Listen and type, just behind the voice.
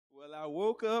I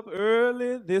woke up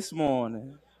early this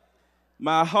morning.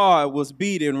 My heart was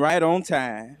beating right on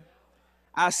time.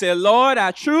 I said, Lord, I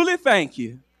truly thank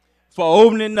you for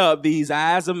opening up these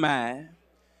eyes of mine.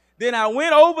 Then I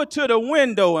went over to the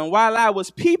window, and while I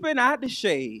was peeping out the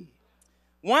shade,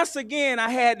 once again I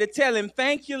had to tell him,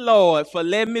 thank you, Lord, for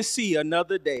letting me see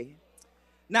another day.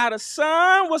 Now the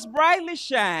sun was brightly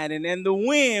shining, and the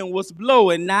wind was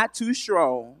blowing not too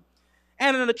strong.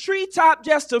 And in a treetop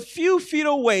just a few feet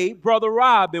away, Brother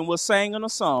Robin was singing a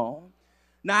song.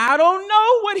 Now, I don't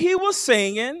know what he was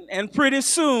singing, and pretty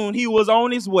soon he was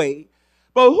on his way.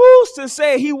 But who's to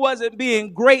say he wasn't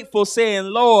being grateful, saying,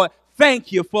 Lord,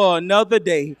 thank you for another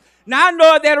day. Now, I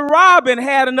know that Robin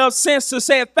had enough sense to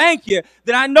say thank you,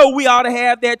 that I know we ought to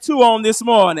have that too on this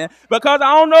morning. Because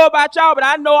I don't know about y'all, but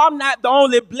I know I'm not the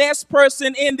only blessed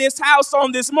person in this house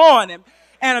on this morning.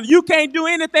 And if you can't do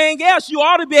anything else, you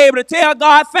ought to be able to tell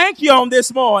God thank you on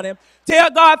this morning. Tell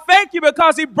God thank you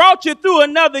because he brought you through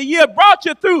another year, brought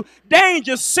you through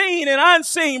dangers seen and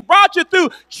unseen, brought you through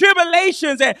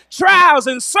tribulations and trials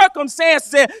and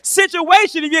circumstances and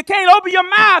situations. If you can't open your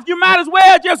mouth, you might as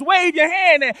well just wave your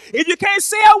hand. And if you can't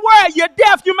say a word, you're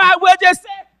deaf, you might well just say,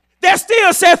 that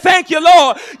still said, thank you,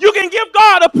 Lord. You can give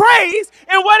God a praise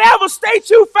in whatever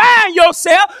state you find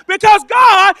yourself because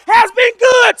God has been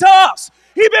good to us.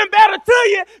 He's been better to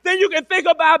you than you can think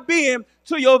about being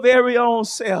to your very own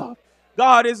self.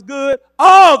 God is good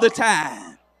all the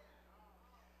time.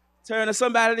 Turn to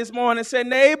somebody this morning and say,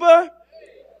 neighbor,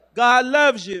 God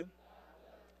loves you,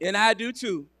 and I do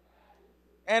too.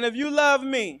 And if you love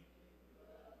me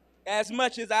as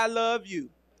much as I love you,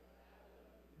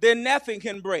 then nothing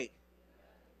can break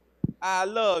our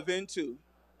love in two.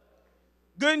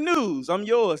 Good news, I'm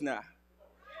yours now.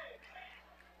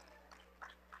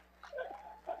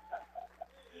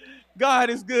 God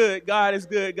is good. God is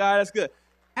good. God is good.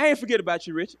 I ain't forget about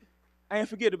you, Richard. I ain't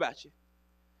forget about you.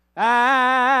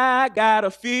 I got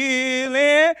a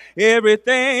feeling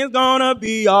everything's gonna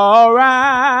be all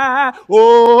right.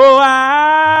 Oh,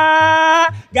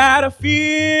 I got a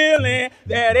feeling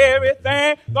that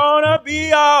everything's gonna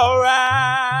be all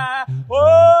right.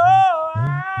 Oh,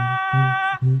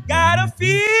 I got a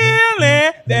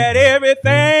feeling that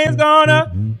everything's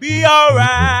gonna be all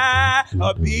right.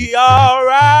 Be all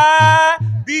right.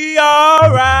 Be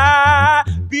all right.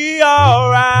 Be all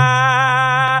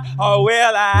right. Oh,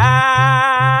 well,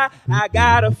 I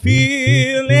got a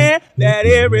feeling that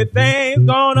everything's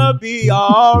gonna be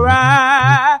all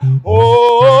right.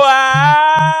 Oh,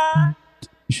 I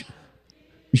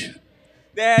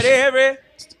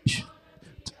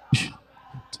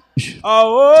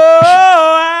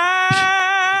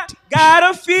got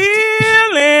a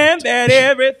feeling that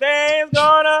everything's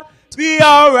gonna be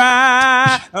all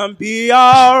right. Be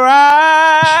all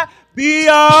right. Be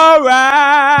all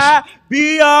right.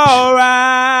 Be all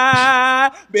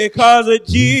right. Because of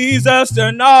Jesus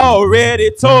done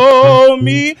already told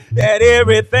me that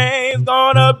everything's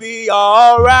gonna be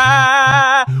all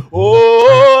right.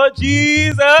 Oh,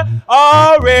 Jesus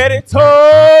already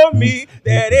told me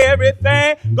that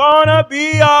everything's gonna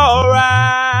be all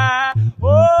right.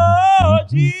 Oh,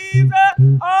 Jesus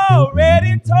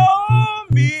already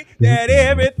told me that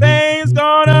everything's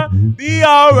gonna be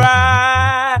all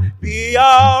right. Be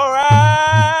all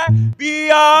right. Be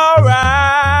all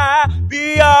right.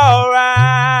 Be all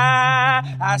right.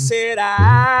 I said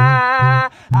I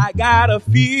got a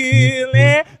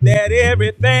feeling that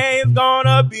everything's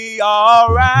gonna be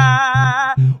all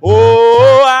right.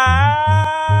 Oh,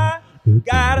 I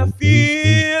got a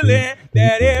feeling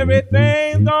that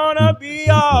everything's gonna be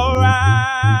all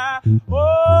right.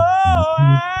 Oh,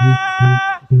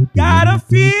 I got a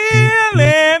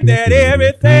feeling that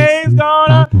everything's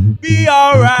gonna be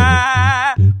all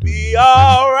right. Be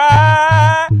all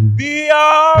right. Be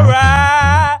all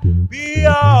right. Be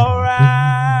all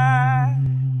right.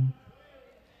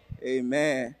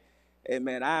 Amen.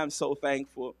 Amen. I am so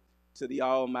thankful to the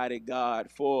Almighty God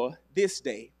for this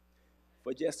day,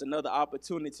 for just another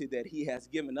opportunity that he has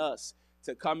given us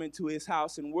to come into his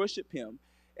house and worship him.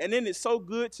 And then it's so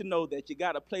good to know that you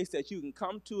got a place that you can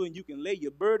come to and you can lay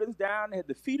your burdens down at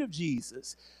the feet of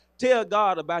Jesus. Tell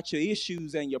God about your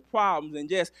issues and your problems and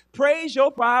just praise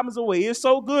your problems away. It's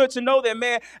so good to know that,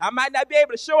 man, I might not be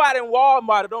able to show out in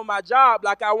Walmart or on my job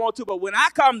like I want to, but when I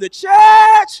come to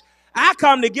church, I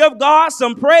come to give God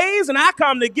some praise and I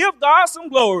come to give God some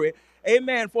glory.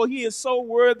 Amen. For he is so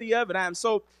worthy of it. I am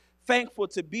so thankful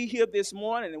to be here this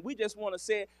morning, and we just want to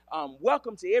say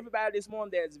welcome to everybody this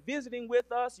morning that's visiting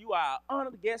with us. You are an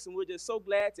honored guest, and we're just so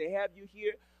glad to have you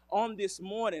here on this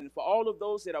morning. For all of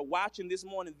those that are watching this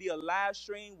morning via live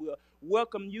stream,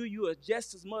 welcome you. You are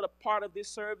just as much a part of this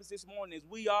service this morning as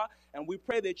we are. And we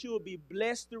pray that you will be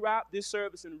blessed throughout this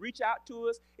service and reach out to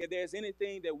us if there's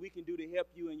anything that we can do to help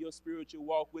you in your spiritual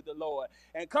walk with the Lord.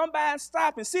 And come by and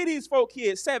stop and see these folk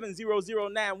here at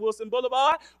 7009 Wilson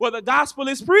Boulevard where the gospel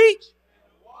is preached.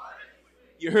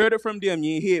 You heard it from them.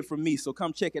 You ain't hear it from me. So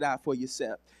come check it out for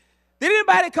yourself. Did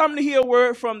anybody come to hear a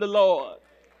word from the Lord?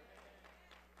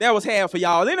 That was half of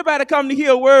y'all. Anybody come to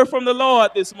hear a word from the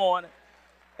Lord this morning?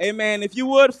 Amen. If you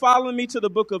would, follow me to the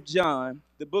book of John.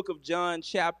 The book of John,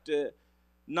 chapter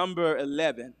number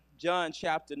 11. John,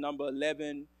 chapter number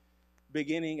 11,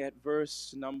 beginning at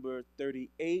verse number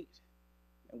 38.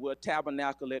 And we'll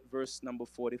tabernacle at verse number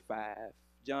 45.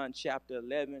 John, chapter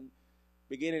 11,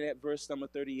 beginning at verse number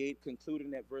 38,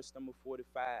 concluding at verse number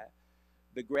 45.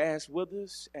 The grass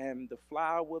withers, and the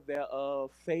flower thereof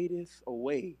fadeth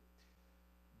away.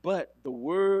 But the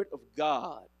word of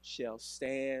God shall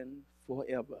stand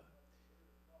forever.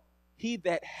 He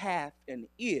that hath an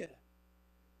ear,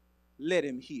 let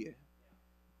him hear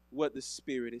what the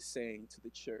Spirit is saying to the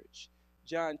church.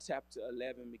 John chapter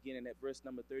 11, beginning at verse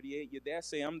number 38. You there?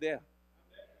 Say, I'm there.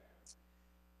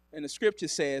 And the scripture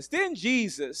says, Then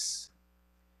Jesus,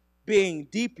 being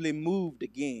deeply moved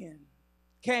again,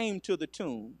 came to the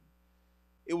tomb.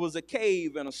 It was a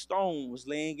cave, and a stone was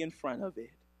laying in front of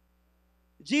it.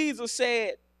 Jesus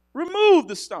said, Remove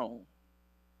the stone.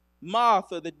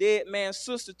 Martha, the dead man's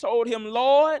sister, told him,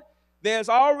 Lord, there's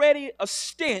already a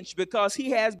stench because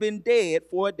he has been dead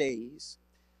 4 days.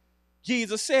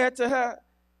 Jesus said to her,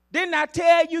 Didn't I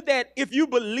tell you that if you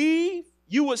believe,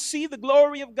 you will see the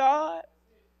glory of God?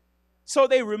 So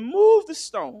they removed the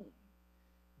stone.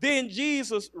 Then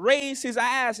Jesus raised his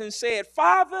eyes and said,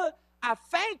 Father, I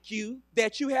thank you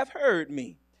that you have heard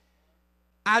me.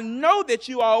 I know that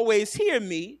you always hear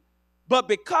me, but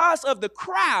because of the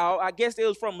crowd, I guess it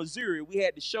was from Missouri, we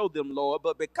had to show them, Lord,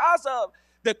 but because of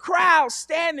the crowd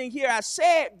standing here, I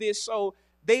said this so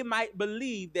they might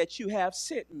believe that you have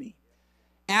sent me.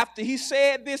 After he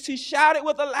said this, he shouted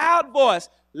with a loud voice,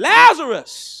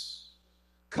 Lazarus,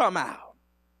 come out.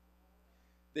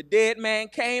 The dead man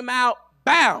came out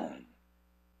bound,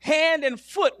 hand and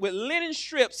foot with linen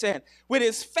strips and with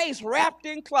his face wrapped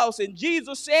in cloths. And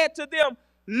Jesus said to them,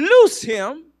 Loose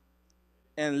him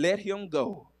and let him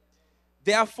go.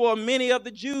 Therefore, many of the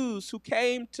Jews who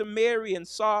came to Mary and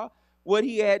saw what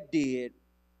he had did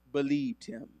believed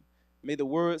him. May the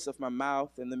words of my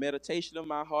mouth and the meditation of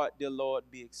my heart, dear Lord,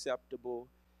 be acceptable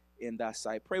in thy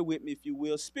sight. Pray with me if you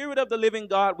will. Spirit of the living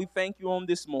God, we thank you on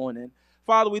this morning.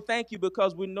 Father, we thank you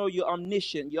because we know you're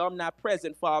omniscient, you're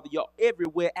omnipresent, Father. You're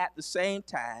everywhere at the same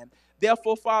time.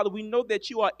 Therefore, Father, we know that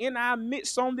you are in our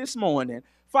midst on this morning.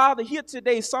 Father, here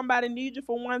today, somebody needs you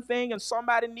for one thing and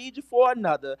somebody needs you for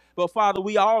another. But, Father,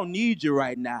 we all need you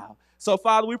right now. So,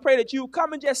 Father, we pray that you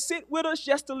come and just sit with us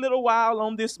just a little while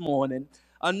on this morning.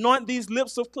 Anoint these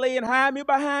lips of clay and hide me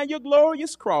behind your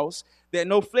glorious cross, that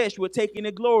no flesh will take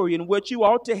any glory in what you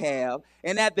ought to have.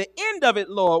 And at the end of it,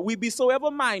 Lord, we be so ever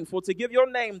mindful to give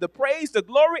your name the praise, the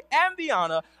glory, and the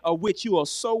honor of which you are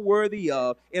so worthy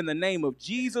of. In the name of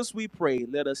Jesus we pray.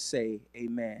 Let us say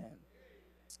amen.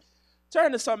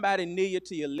 Turn to somebody near you,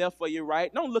 to your left or your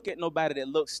right. Don't look at nobody that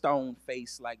looks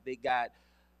stone-faced like they got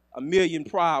a million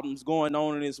problems going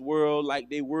on in this world, like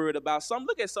they worried about something.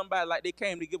 Look at somebody like they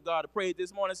came to give God a praise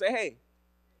this morning and say, hey,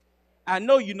 I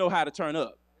know you know how to turn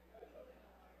up.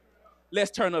 Let's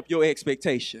turn up your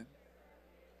expectation.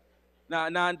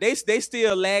 Now they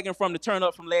still lagging from the turn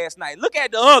up from last night. Look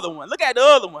at the other one. Look at the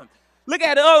other one. Look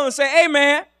at the other one and say, hey,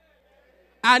 man,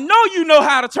 I know you know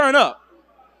how to turn up.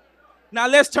 Now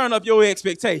let's turn up your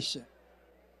expectation.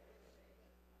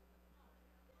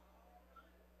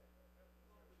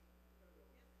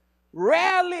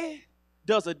 Rarely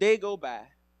does a day go by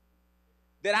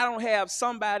that I don't have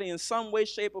somebody in some way,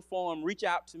 shape, or form reach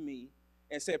out to me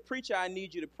and say, preacher, I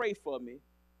need you to pray for me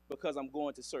because I'm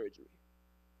going to surgery.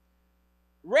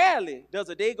 Rarely does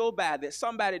a day go by that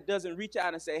somebody doesn't reach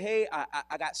out and say, hey,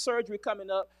 I got surgery coming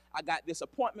up. I got this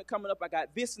appointment coming up. I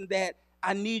got this and that.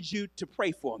 I need you to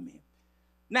pray for me.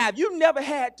 Now, if you've never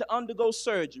had to undergo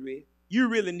surgery, you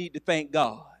really need to thank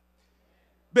God.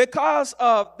 Because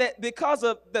of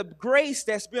the grace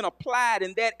that's been applied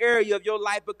in that area of your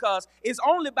life, because it's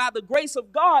only by the grace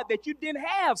of God that you didn't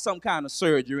have some kind of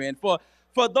surgery. And for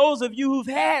those of you who've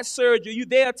had surgery,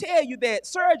 they'll tell you that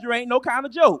surgery ain't no kind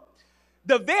of joke.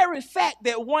 The very fact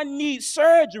that one needs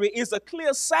surgery is a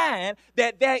clear sign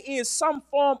that there is some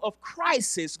form of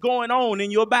crisis going on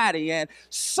in your body and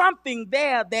something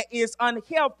there that is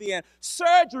unhealthy. And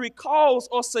surgery calls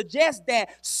or suggests that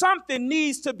something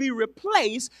needs to be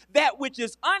replaced, that which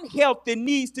is unhealthy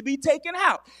needs to be taken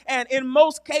out. And in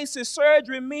most cases,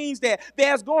 surgery means that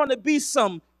there's going to be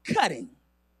some cutting.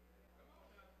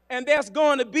 And there's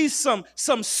going to be some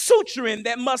suturing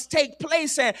that must take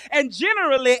place. And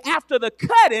generally, after the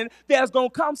cutting, there's going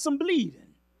to come some bleeding.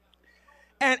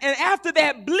 And after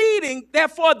that bleeding,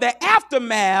 therefore, the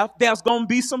aftermath, there's going to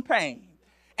be some pain.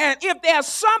 And if there's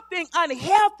something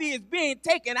unhealthy is being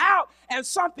taken out and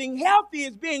something healthy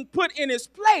is being put in its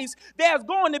place, there's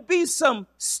going to be some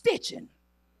stitching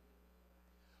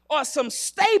or some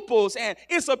staples, and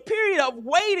it's a period of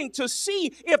waiting to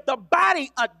see if the body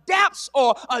adapts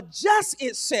or adjusts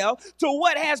itself to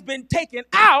what has been taken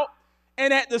out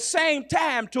and at the same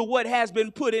time to what has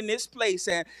been put in its place.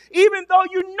 And even though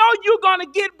you know you're going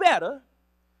to get better,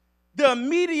 the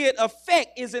immediate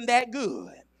effect isn't that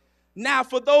good. Now,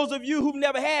 for those of you who've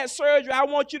never had surgery, I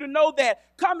want you to know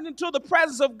that coming into the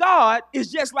presence of God is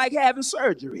just like having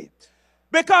surgery.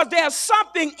 Because there's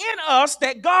something in us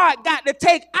that God got to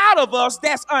take out of us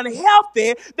that's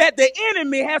unhealthy that the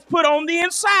enemy has put on the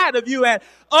inside of you. And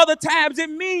other times it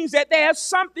means that there's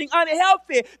something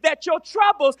unhealthy that your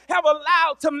troubles have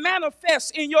allowed to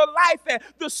manifest in your life. And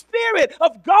the Spirit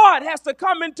of God has to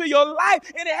come into your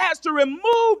life and it has to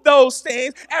remove those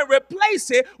things and replace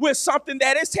it with something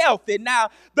that is healthy.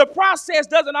 Now, the process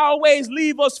doesn't always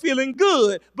leave us feeling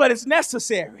good, but it's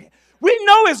necessary. We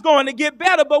know it's going to get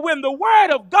better, but when the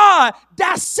Word of God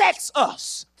dissects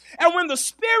us, and when the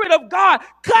Spirit of God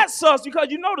cuts us, because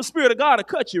you know the Spirit of God will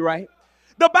cut you, right?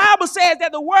 The Bible says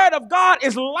that the Word of God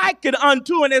is likened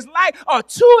unto and is like a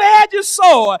two-edged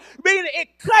sword, meaning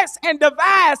it cuts and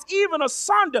divides even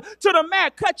asunder to the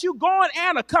man, cut you going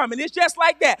and a coming. It's just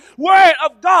like that. Word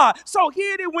of God. So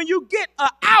hear it when you get an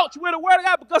ouch with the Word of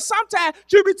God, because sometimes,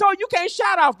 truth be told, you can't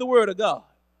shout off the Word of God.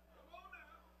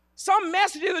 Some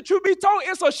messages, the truth be told,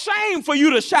 it's a shame for you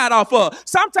to shout off of.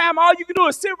 Sometimes all you can do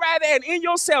is sit right there and in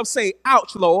yourself say,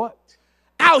 ouch, Lord.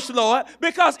 Ouch, Lord.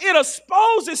 Because it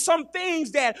exposes some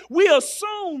things that we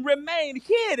assume remain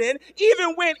hidden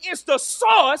even when it's the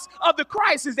source of the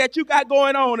crisis that you got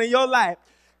going on in your life.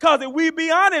 Because if we be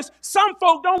honest, some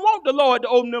folk don't want the Lord to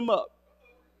open them up.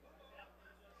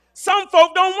 Some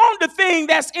folk don't want the thing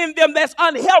that's in them that's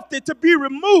unhealthy to be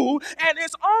removed, and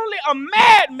it's only a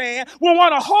madman will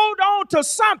want to hold on to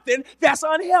something that's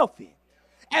unhealthy,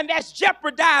 and that's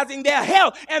jeopardizing their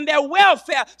health and their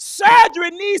welfare.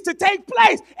 Surgery needs to take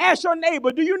place. Ask your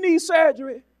neighbor, do you need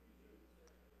surgery?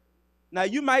 Now,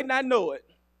 you might not know it,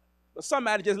 but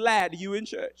somebody just lied to you in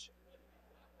church.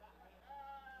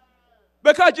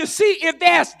 Because you see, if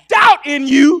there's doubt in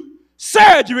you,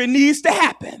 surgery needs to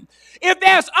happen. If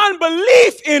there's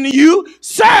unbelief in you,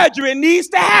 surgery needs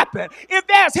to happen. If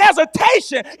there's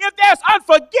hesitation, if there's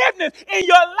unforgiveness in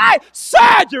your life,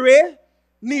 surgery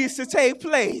needs to take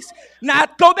place. Now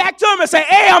go back to him and say,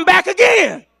 hey, I'm back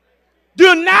again. Do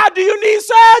you need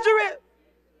surgery?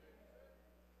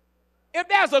 If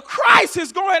there's a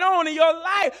crisis going on in your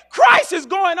life, crisis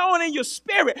going on in your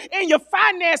spirit, in your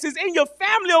finances, in your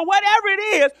family, or whatever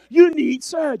it is, you need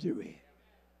surgery.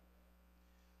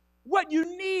 What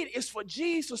you need is for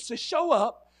Jesus to show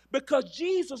up, because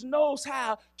Jesus knows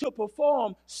how to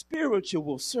perform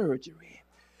spiritual surgery.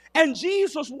 And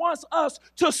Jesus wants us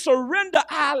to surrender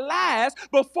our lives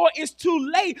before it's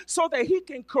too late so that he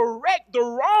can correct the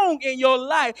wrong in your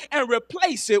life and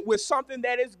replace it with something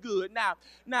that is good.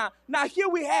 Now here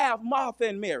we have Martha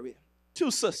and Mary,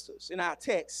 two sisters in our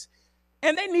text,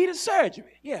 and they needed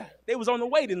surgery. Yeah, they was on the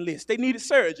waiting list. They needed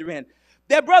surgery, and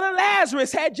their brother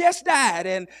Lazarus had just died,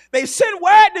 and they sent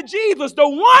word to Jesus, the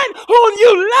one whom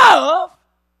you love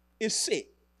is sick.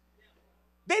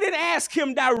 They didn't ask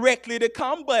him directly to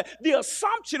come, but the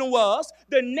assumption was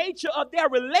the nature of their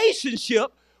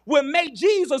relationship would make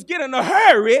Jesus get in a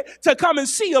hurry to come and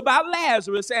see about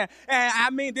Lazarus. And I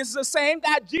mean, this is the same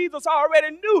guy. Jesus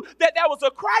already knew that there was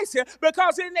a crisis,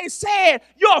 because then they said,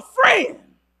 your friend,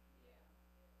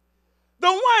 the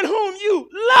one whom you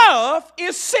love,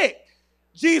 is sick.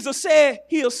 Jesus said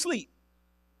he'll sleep.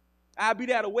 I'll be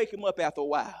there to wake him up after a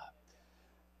while.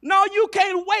 No, you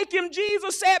can't wake him,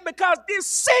 Jesus said, because this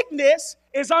sickness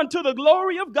is unto the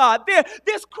glory of God.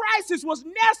 This crisis was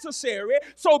necessary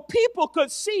so people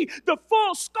could see the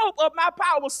full scope of my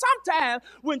power. Sometimes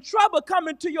when trouble come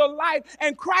into your life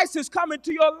and crisis come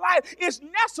into your life, it's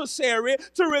necessary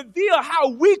to reveal how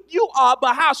weak you are,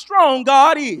 but how strong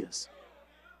God is.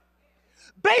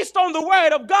 based on the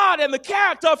word of God and the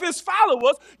character of his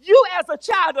followers, you as a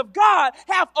child of God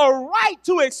have a right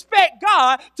to expect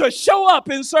God to show up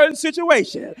in certain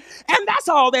situations. And that's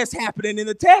all that's happening in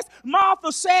the text.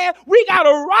 Martha said, we got a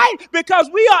right because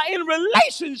we are in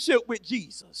relationship with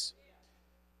Jesus.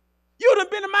 You done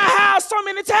been in my house so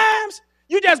many times,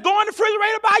 you just go in the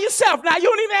refrigerator by yourself. Now, you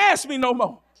don't even ask me no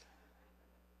more.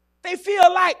 They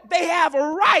feel like they have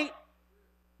a right,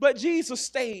 but Jesus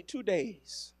stayed 2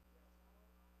 days.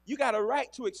 You got a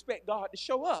right to expect God to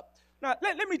show up. Now,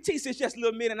 let me teach this just a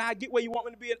little minute, and I'll get where you want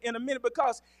me to be in a minute,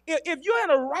 because if you're in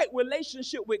a right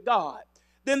relationship with God,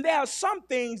 then there are some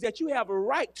things that you have a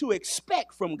right to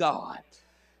expect from God.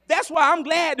 That's why I'm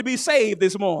glad to be saved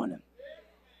this morning.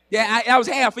 Yeah, I was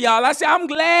half of y'all. I said, I'm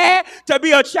glad to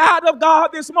be a child of God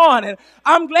this morning.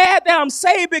 I'm glad that I'm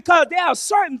saved because there are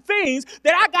certain things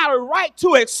that I got a right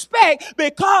to expect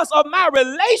because of my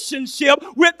relationship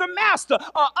with the Master.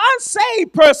 An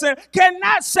unsaved person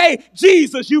cannot say,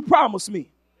 Jesus, you promised me.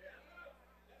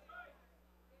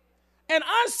 An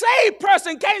unsaved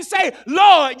person can't say,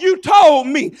 Lord, you told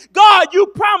me. God, you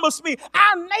promised me.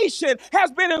 Our nation has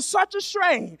been in such a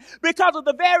strain because of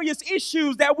the various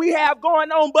issues that we have going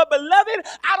on. But beloved,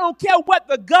 I don't care what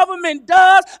the government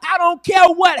does. I don't care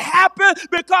what happens,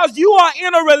 because you are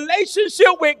in a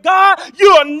relationship with God.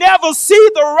 You'll never see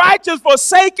the righteous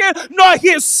forsaken, nor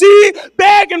his seed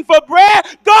begging for bread.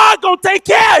 God gonna take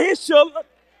care of his children.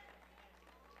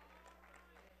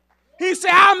 He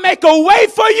said, I'll make a way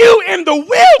for you in the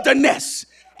wilderness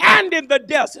and in the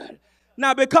desert.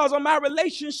 Now, because of my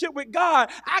relationship with God,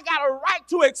 I got a right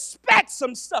to expect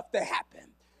some stuff to happen.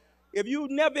 If you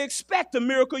never expect a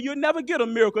miracle, you'll never get a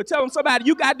miracle. Tell somebody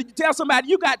you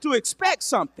got to expect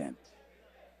something.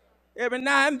 Every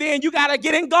now and then you got to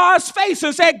get in God's face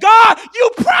and say, God, you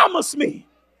promised me.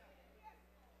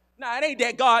 Now, it ain't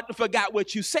that God forgot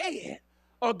what you said,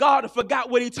 or God forgot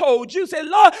what he told you. Say,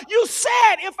 Lord, you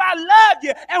said if I love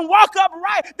you and walk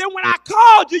upright, then when I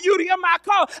called you, you'd hear my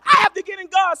call. I have to get in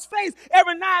God's face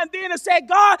every now and then and say,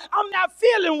 God, I'm not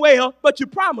feeling well, but you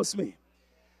promised me.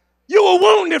 You were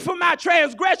wounded for my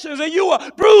transgressions and you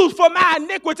were bruised for my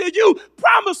iniquity. You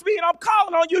promised me, and I'm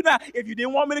calling on you now. If you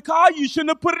didn't want me to call you, you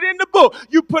shouldn't have put it in the book.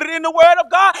 You put it in the word of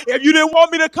God. If you didn't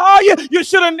want me to call you, you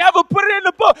should have never put it in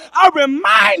the book. I'm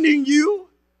reminding you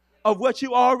of what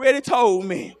you already told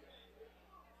me.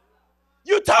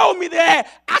 You told me that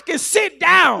I can sit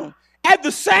down at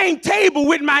the same table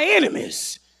with my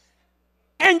enemies,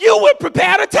 and you would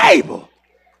prepare the table.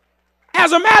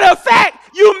 As a matter of fact,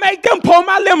 you make them pour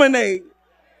my lemonade.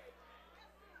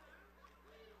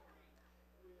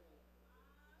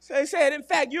 So they said, in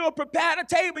fact, you'll prepare the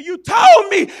table. You told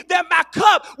me that my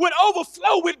cup would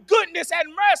overflow with goodness and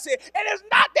mercy. And it's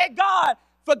not that God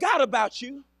forgot about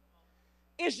you.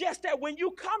 It's just that when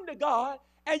you come to God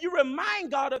and you remind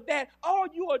God of that, all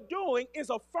you are doing is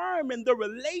affirming the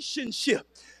relationship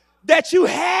that you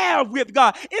have with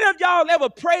God. Any of y'all ever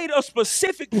prayed a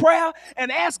specific prayer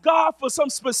and asked God for some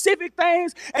specific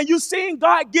things, and you seen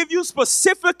God give you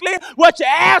specifically what you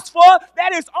asked for?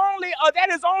 That is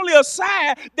only a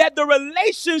sign that the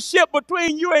relationship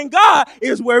between you and God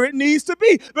is where it needs to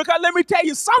be. Because let me tell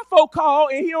you, some folk call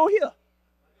and he don't hear.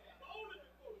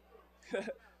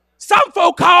 Some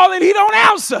folk call and he don't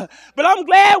answer. But I'm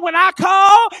glad when I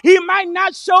call, he might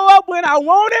not show up when I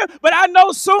want him, but I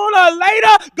know sooner or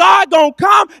later God gonna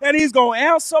come and he's gonna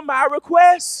answer my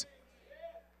request.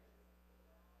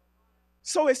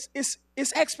 So it's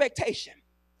expectation.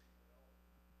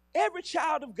 Every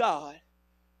child of God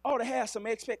ought to have some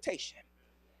expectation.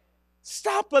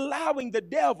 Stop allowing the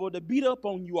devil to beat up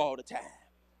on you all the time.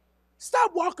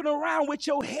 Stop walking around with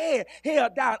your head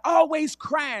held down, always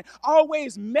crying,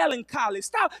 always melancholy.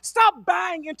 Stop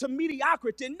buying into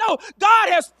mediocrity. No, God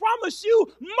has promised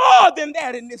you more than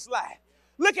that in this life.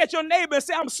 Look at your neighbor and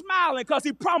say, I'm smiling because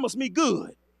he promised me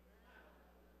good.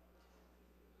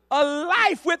 A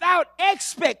life without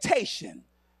expectation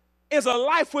is a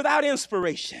life without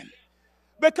inspiration.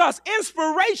 Because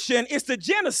inspiration is the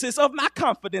genesis of my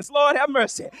confidence. Lord have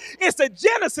mercy. It's the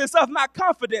genesis of my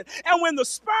confidence. And when the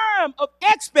sperm of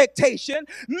expectation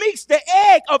meets the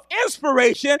egg of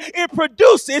inspiration, it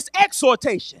produces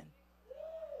exhortation.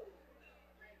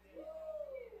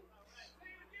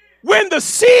 When the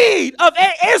seed of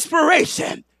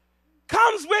inspiration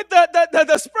comes with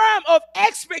the sperm of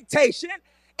expectation,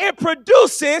 it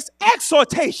produces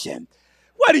exhortation.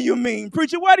 What do you mean,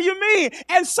 preacher? What do you mean?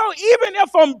 And so even if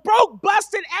I'm broke,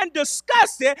 busted, and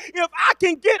disgusted, if I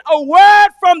can get a word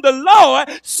from the Lord,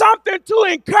 something to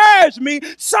encourage me,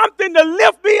 something to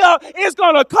lift me up, it's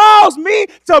going to cause me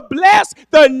to bless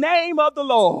the name of the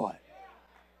Lord.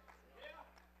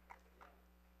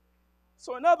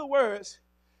 So in other words,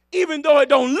 even though it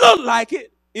don't look like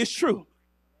it, it's true.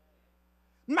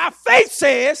 My faith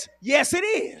says, yes, it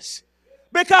is.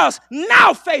 Because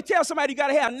now faith, tell somebody you got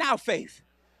to have now faith.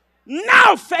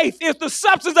 Now faith is the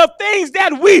substance of things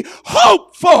that we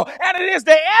hope for. And it is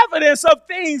the evidence of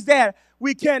things that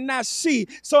we cannot see.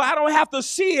 So I don't have to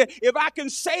see it. If I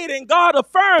can say it and God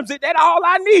affirms it, that's all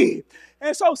I need.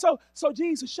 And so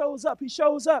Jesus shows up. He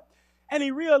shows up and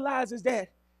he realizes that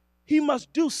he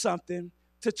must do something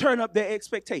to turn up their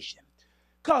expectation.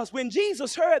 Because when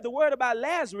Jesus heard the word about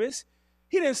Lazarus,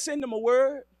 he didn't send them a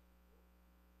word.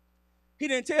 He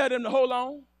didn't tell them to hold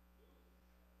on.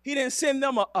 He didn't send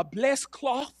them a blessed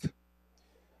cloth.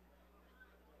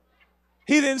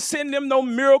 He didn't send them no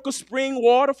miracle spring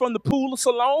water from the pool of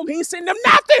Siloam. He didn't send them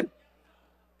nothing.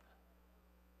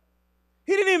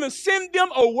 He didn't even send them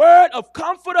a word of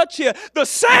comfort or cheer. The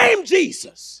same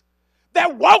Jesus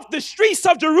that walked the streets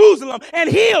of Jerusalem and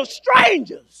healed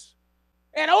strangers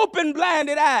and opened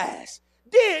blinded eyes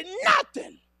did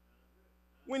nothing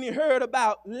when he heard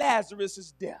about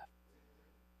Lazarus' death.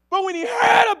 But when he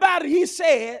heard about it, he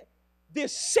said,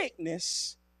 this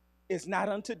sickness is not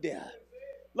unto death.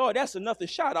 Lord, that's enough to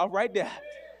shout off right there.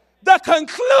 The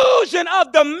conclusion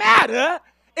of the matter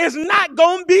is not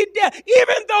going to be death.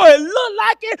 Even though it look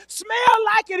like it, smell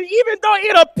like it, even though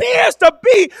it appears to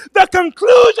be, the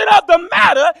conclusion of the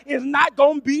matter is not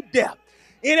going to be death.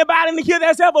 Anybody in here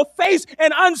that's ever faced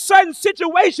an uncertain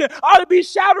situation ought to be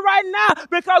shouting right now,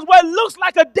 because what looks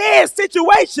like a dead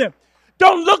situation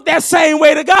don't look that same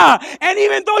way to God. And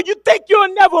even though you think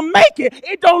you'll never make it,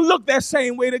 it don't look that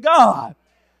same way to God,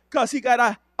 because he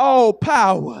got all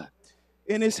power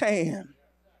in his hand.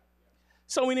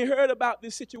 So when he heard about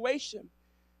this situation,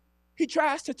 he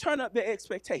tries to turn up their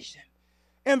expectation.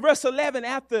 In verse 11,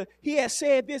 after he had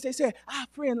said this, they said, our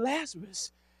friend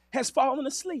Lazarus has fallen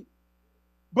asleep,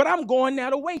 but I'm going now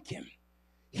to wake him.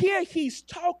 Here he's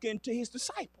talking to his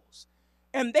disciples.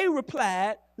 And they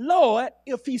replied, Lord,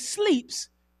 if he sleeps,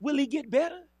 will he get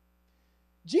better?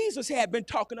 Jesus had been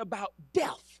talking about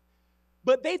death,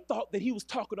 but they thought that he was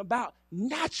talking about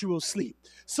natural sleep.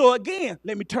 So again,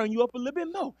 let me turn you up a little bit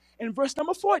more. In verse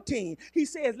number 14, he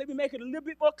says, let me make it a little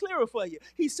bit more clearer for you.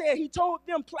 He said, he told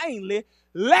them plainly,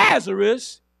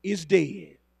 Lazarus is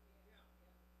dead.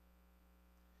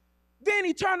 Then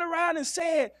he turned around and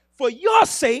said, for your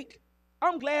sake,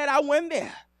 I'm glad I went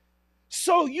there,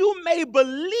 so you may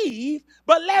believe,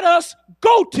 but let us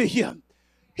go to him.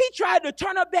 He tried to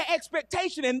turn up their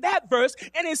expectation in that verse,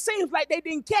 and it seems like they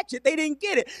didn't catch it. They didn't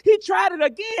get it. He tried it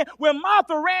again when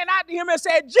Martha ran out to him and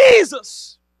said,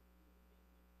 Jesus,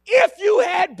 if you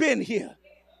had been here.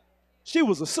 She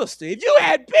was a sister. If you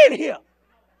had been here.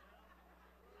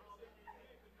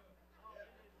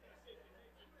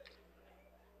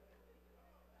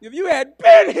 If you had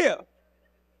been here,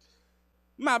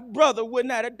 my brother would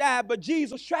not have died. But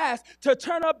Jesus tries to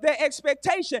turn up their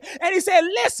expectation. And he said,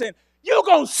 listen, you're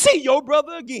going to see your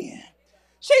brother again.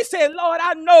 She said, Lord,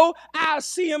 I know I'll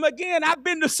see him again. I've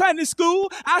been to Sunday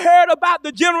school. I heard about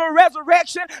the general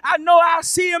resurrection. I know I'll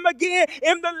see him again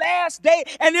in the last day.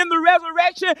 And in the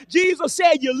resurrection, Jesus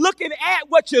said, you're looking at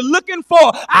what you're looking for.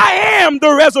 I am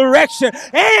the resurrection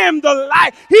and the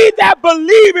life. He that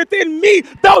believeth in me,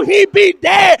 though he be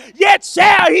dead, yet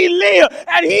shall he live.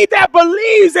 And he that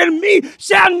believes in me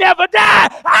shall never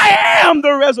die. I am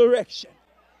the resurrection.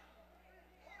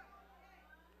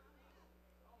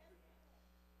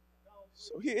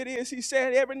 So here it is. He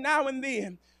said, every now and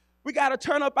then, we got to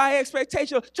turn up our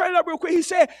expectation. Turn it up real quick. He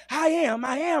said, I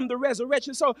am the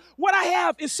resurrection. So what I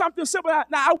have is something simple.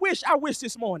 Now, I wish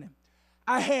this morning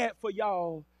I had for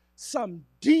y'all some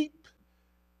deep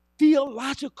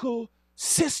theological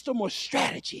system or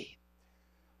strategy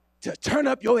to turn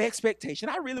up your expectation.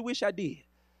 I really wish I did.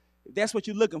 If that's what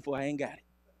you're looking for, I ain't got it.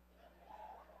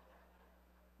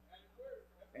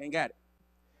 I ain't got it.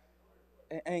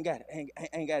 I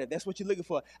ain't got it. That's what you're looking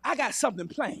for. I got something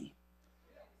plain.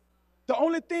 The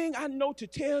only thing I know to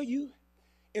tell you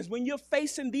is when you're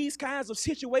facing these kinds of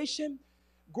situations,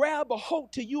 grab a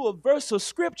hold to you a verse of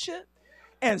scripture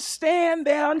and stand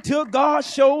there until God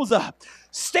shows up.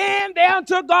 Stand there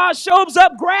until God shows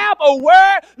up. Grab a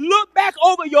word, look back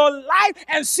over your life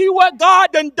and see what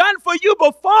God done for you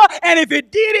before. And if he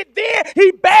did it then,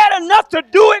 he bad enough to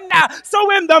do it now. So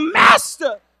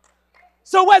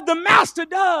what the master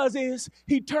does is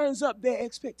he turns up their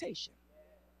expectation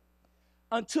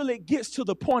until it gets to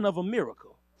the point of a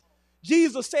miracle.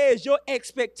 Jesus says your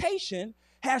expectation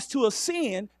has to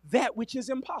ascend that which is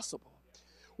impossible.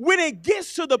 When it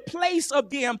gets to the place of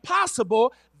the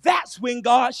impossible, that's when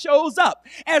God shows up.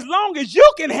 As long as you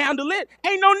can handle it,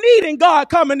 ain't no need in God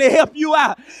coming to help you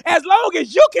out. As long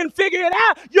as you can figure it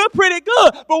out, you're pretty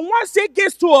good. But once it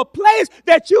gets to a place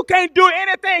that you can't do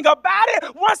anything about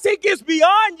it, once it gets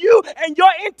beyond you and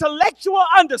your intellectual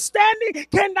understanding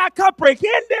cannot comprehend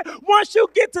it, once you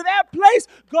get to that place,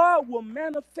 God will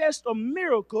manifest a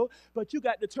miracle, but you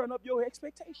got to turn up your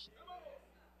expectation.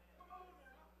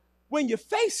 When you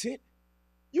face it,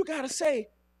 you got to say,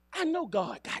 I know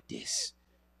God got this.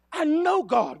 I know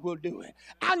God will do it.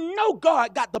 I know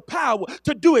God got the power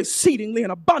to do exceedingly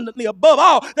and abundantly above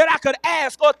all that I could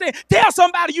ask or think. Tell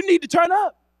somebody you need to turn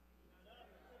up.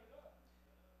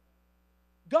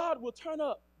 God will turn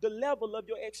up the level of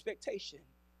your expectation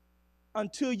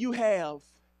until you have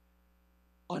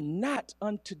a not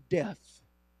unto death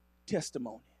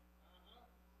testimony.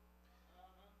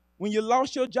 When you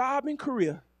lost your job and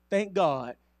career, thank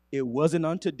God it wasn't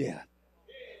unto death.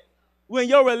 When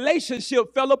your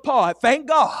relationship fell apart, thank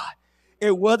God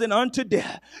it wasn't unto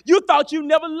death. You thought you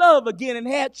never loved again and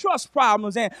had trust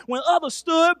problems. And when others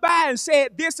stood by and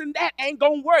said this and that ain't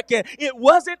going to work, and it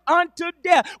wasn't unto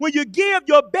death. When you give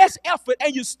your best effort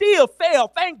and you still fail,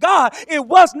 thank God it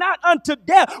was not unto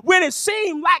death. When it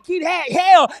seemed like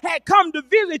hell had come to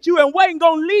visit you and wasn't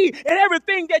going to leave, and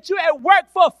everything that you had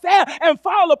worked for fell and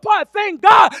fall apart, thank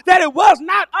God that it was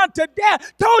not unto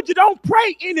death. Told you don't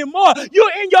pray anymore.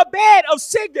 You're in your bed of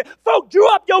sickness. Folk drew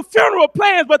up your funeral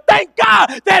plans, but thank God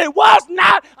that it was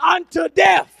not unto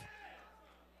death.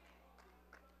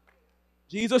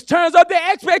 Jesus turns up the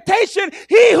expectation.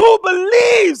 He who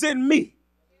believes in me,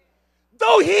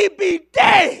 though he be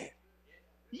dead,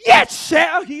 yet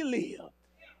shall he live.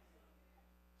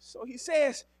 So he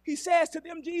says to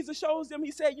them, Jesus shows them,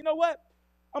 he said, you know what?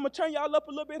 I'm going to turn y'all up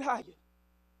a little bit higher.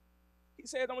 He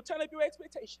says, I'm going to turn up your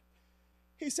expectation.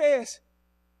 He says,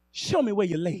 show me where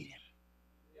you laid him.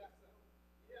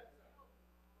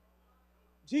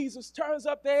 Jesus turns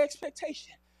up their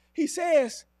expectation. He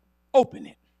says, open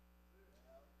it.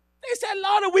 They said,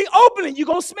 Lord, if we open it, you're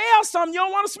going to smell something. You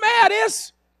don't want to smell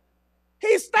this.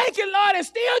 He's thanking Lord, and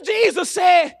still Jesus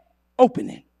said, open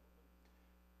it.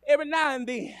 Every now and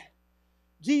then,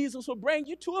 Jesus will bring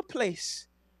you to a place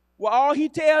where all he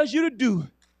tells you to do,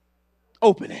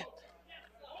 open it.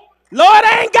 Lord,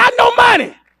 I ain't got no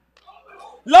money.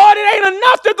 Lord, it ain't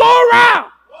enough to go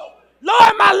around.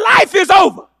 Lord, my life is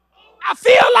over. I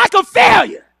feel like a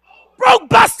failure. Broke,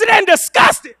 busted, and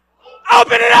disgusted.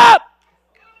 Open it up.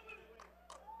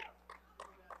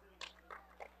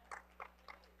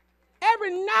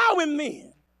 Every now and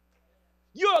then,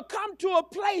 you'll come to a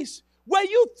place where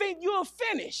you think you'll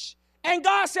finish. And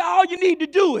God said, all you need to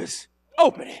do is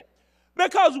open it.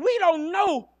 Because we don't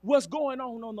know what's going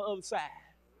on the other side.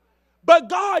 But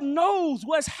God knows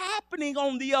what's happening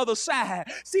on the other side.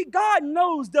 See, God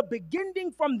knows the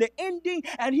beginning from the ending,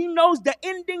 and he knows the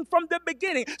ending from the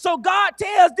beginning. So God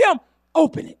tells them,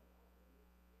 open it.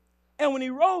 And when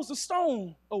he rolls the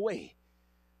stone away,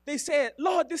 they said,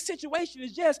 Lord, this situation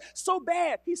is just so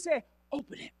bad. He said,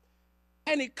 open it.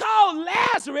 And he called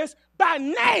Lazarus by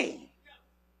name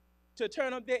to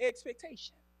turn up their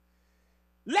expectation.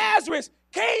 Lazarus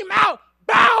came out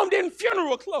bound in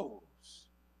funeral clothes.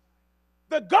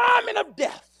 The garment of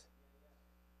death.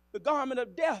 The garment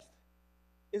of death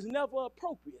is never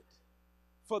appropriate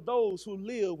for those who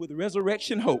live with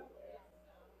resurrection hope.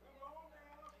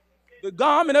 The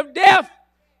garment of death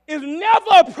is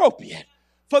never appropriate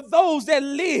for those that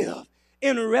live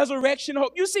in resurrection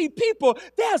hope. You see, people,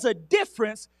 there's a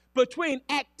difference between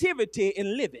activity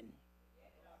and living.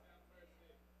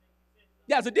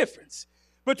 There's a difference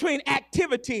between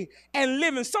activity and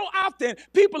living. So often,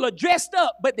 people are dressed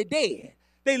up, but they're dead.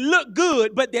 They look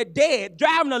good, but they're dead.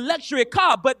 Driving a luxury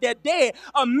car, but they're dead.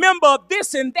 A member of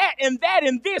this and that and that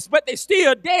and this, but they're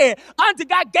still dead. Auntie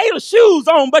got gator shoes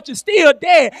on, but you're still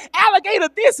dead. Alligator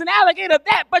this and alligator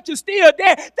that, but you're still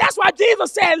dead. That's why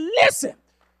Jesus said, listen,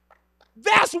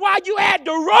 that's why you had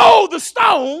to roll the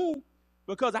stone,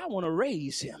 because I want to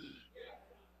raise him.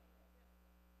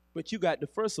 But you got to,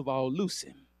 first of all, loose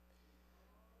him.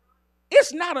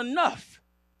 It's not enough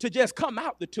to just come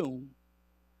out the tomb.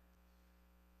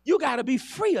 You got to be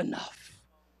free enough.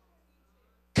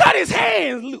 Cut his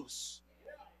hands loose.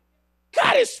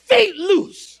 Cut his feet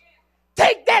loose.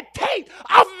 Take that tape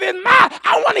off of his mouth.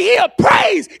 I want to hear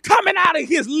praise coming out of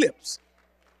his lips.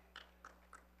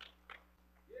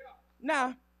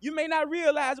 Now, you may not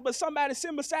realize it, but somebody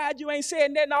sitting beside you ain't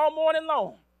saying nothing all morning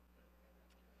long.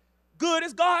 good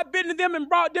has God been to them and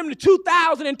brought them to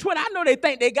 2020? I know they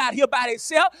think they got here by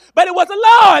themselves, but it was the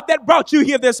Lord that brought you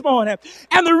here this morning.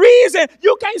 And the reason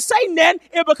you can't say nothing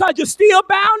is because you're still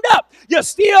bound up. You're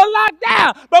still locked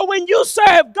down. But when you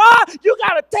serve God, you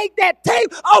got to take that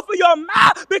tape off of your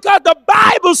mouth, because the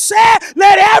Bible said,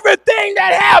 let everything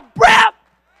that have breath.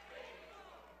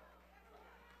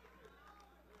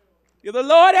 If the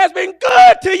Lord has been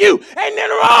good to you, ain't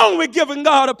nothing wrong with giving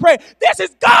God a praise. This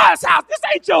is God's house. This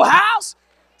ain't your house.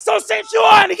 So since you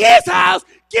are in his house,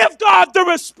 give God the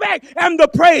respect and the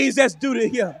praise that's due to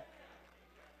him.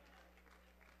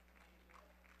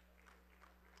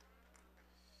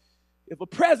 If a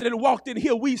president walked in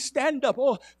here, we stand up.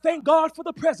 Oh, thank God for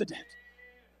the president.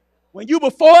 When you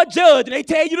before a judge and they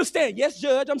tell you to stand, yes,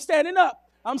 judge, I'm standing up.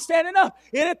 I'm standing up.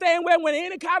 Anything when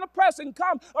any kind of person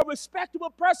comes, a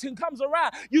respectable person comes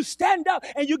around, you stand up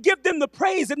and you give them the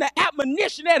praise and the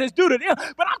admonition that is due to them.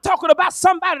 But I'm talking about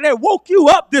somebody that woke you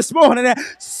up this morning and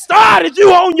started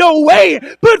you on your way,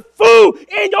 put food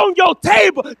on your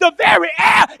table, the very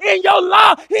air in your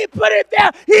lungs. He put it there.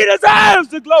 He deserves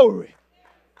the glory.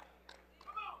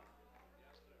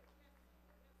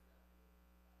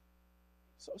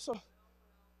 So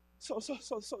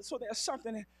there's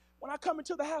something that when I come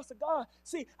into the house of God,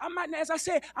 see, as I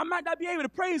said, I might not be able to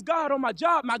praise God on my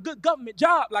job, my good government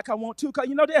job like I want to, because,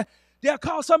 they'll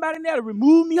call somebody in there to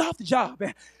remove me off the job.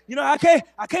 And,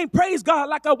 I can't praise God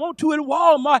like I want to in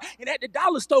Walmart and at the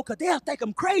dollar store, because they'll think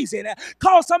I'm crazy. And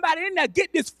call somebody in there,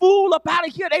 get this fool up out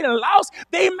of here. They done lost,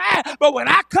 they mad. But when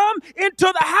I come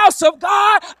into the house of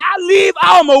God, I leave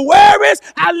all my worries,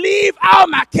 I leave all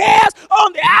my cares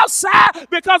on the outside,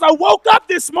 because I woke up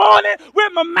this morning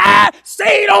with my mind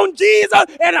stayed on Jesus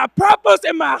and a purpose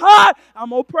in my heart. I'm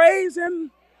going to praise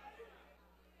him.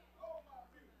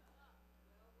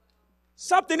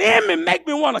 Something in me make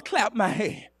me want to clap my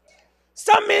hands.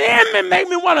 Something in me make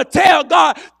me want to tell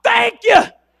God, thank you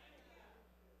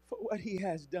for what he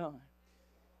has done.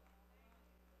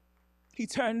 He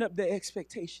turned up the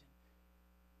expectation.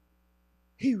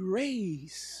 He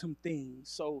raised some things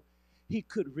so he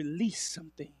could release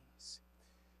some things.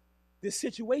 This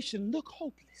situation looked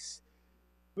hopeless,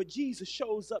 but Jesus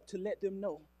shows up to let them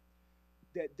know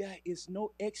that there is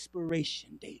no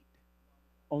expiration date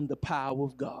on the power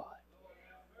of God.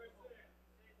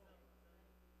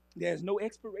 There's no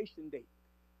expiration date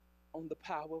on the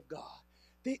power of God.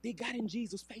 They got in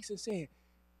Jesus' face and said,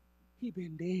 he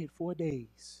been dead 4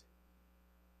 days.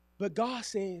 But God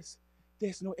says,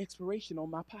 there's no expiration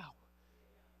on my power.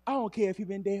 I don't care if he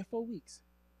been dead 4 weeks.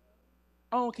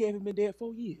 I don't care if he been dead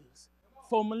 4 years,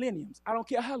 4 millenniums. I don't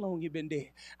care how long you've been dead.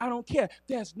 I don't care.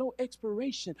 There's no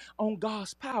expiration on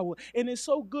God's power. And it's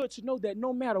so good to know that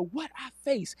no matter what I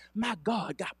face, my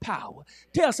God got power.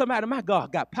 Tell somebody, my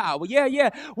God got power. Yeah.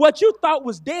 What you thought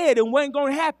was dead and wasn't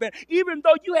going to happen, even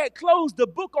though you had closed the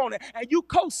book on it and you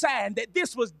co-signed that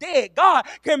this was dead, God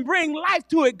can bring life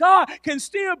to it. God can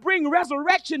still bring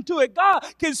resurrection to it. God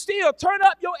can still turn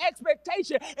up your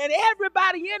expectation. And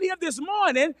everybody in here this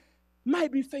morning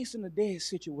might be facing a dead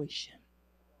situation.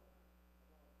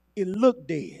 It looked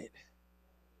dead,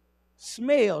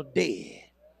 smelled dead.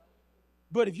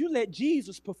 But if you let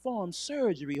Jesus perform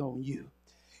surgery on you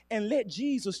and let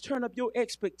Jesus turn up your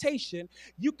expectation,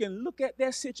 you can look at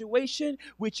that situation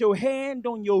with your hand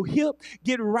on your hip,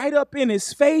 get right up in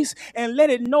his face and let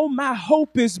it know my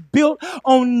hope is built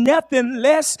on nothing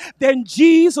less than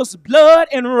Jesus' blood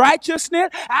and righteousness.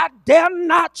 I dare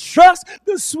not trust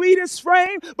the sweetest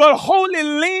frame, but wholly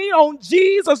lean on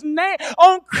Jesus' name,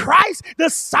 on Christ, the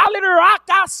solid rock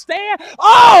I stand,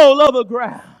 all other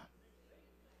ground.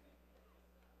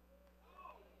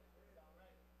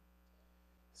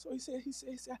 So he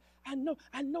said, I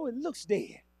know it looks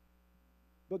dead,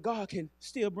 but God can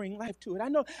still bring life to it. I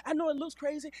know it looks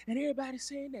crazy, and everybody's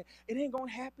saying that it ain't gonna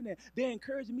happen, and they're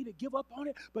encouraging me to give up on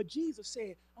it. But Jesus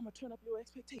said, I'm gonna turn up your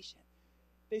expectation.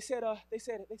 They said,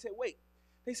 wait.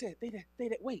 They said,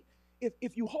 wait.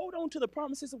 If you hold on to the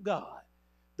promises of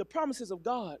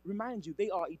God remind you they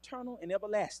are eternal and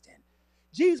everlasting.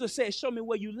 Jesus said, show me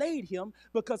where you laid him,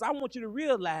 because I want you to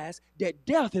realize that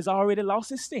death has already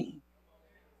lost its sting.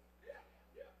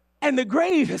 And the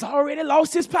grave has already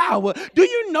lost its power. Do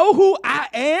you know who I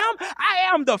am?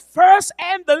 I am the first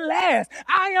and the last.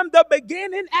 I am the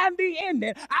beginning and the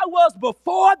ending. I was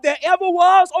before there ever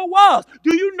was or was.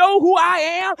 Do you know who I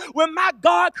am? When my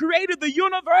God created the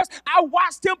universe, I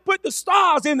watched him put the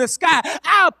stars in the sky.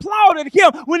 I applauded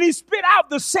him when he spit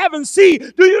out the 7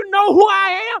 seas. Do you know who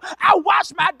I am? I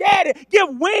watched my daddy give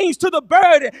wings to the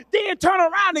bird and then turn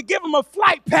around and give him a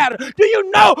flight pattern. Do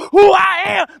you know who I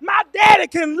am? My daddy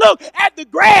can look look at the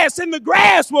grass and the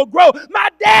grass will grow. My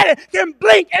daddy can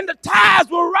blink and the tides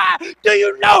will rise. Do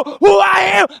you know who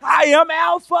I am? I am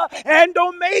Alpha and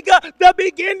Omega, the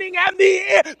beginning and the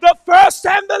end, the first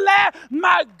and the last.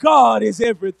 My God is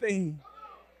everything.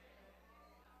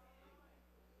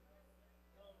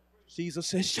 Jesus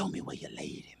says, show me where you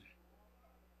laid him.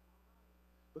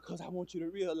 Because I want you to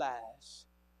realize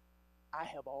I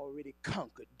have already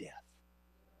conquered death.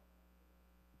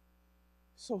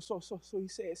 So he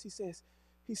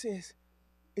says,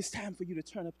 it's time for you to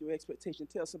turn up your expectation.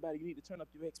 Tell somebody you need to turn up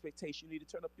your expectation. You need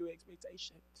to turn up your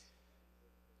expectation.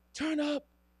 Turn up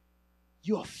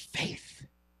your faith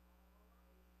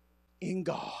in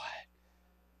God.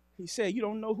 He said, you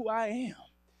don't know who I am.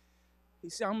 He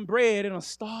said, I'm bread in a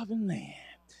starving land.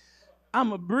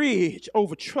 I'm a bridge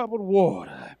over troubled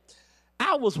water.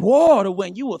 I was water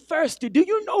when you were thirsty. Do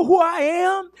you know who I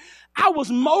am? I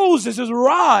was Moses'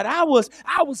 rod. I was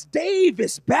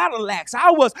David's battle axe.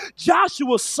 I was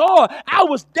Joshua's sword. I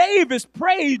was David's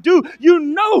praise. Do you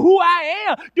know who I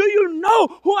am? Do you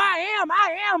know who I am?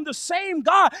 I am the same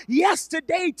God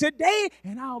yesterday, today,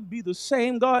 and I'll be the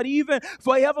same God even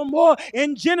forevermore.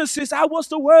 In Genesis, I was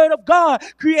the word of God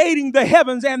creating the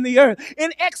heavens and the earth.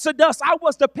 In Exodus, I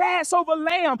was the Passover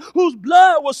lamb whose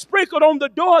blood was sprinkled on the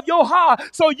door of your heart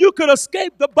so you could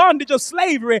escape the bondage of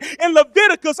slavery. In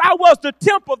Leviticus, I was the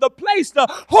temple, the place, the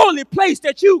holy place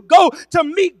that you go to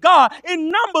meet God. In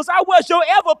Numbers, I was your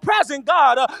ever-present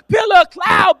God, a pillar of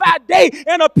cloud by day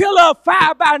and a pillar of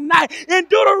fire by night. In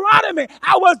Deuteronomy,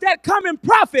 I was that coming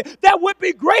prophet that would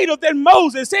be greater than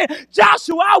Moses. In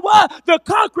Joshua, I was the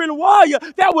conquering warrior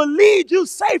that would lead you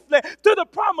safely to the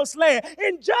promised land.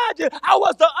 In Judges, I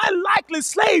was the unlikely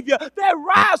savior that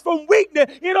rise from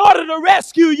weakness in order to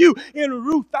rescue you. In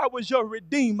Ruth, I was your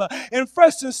redeemer. In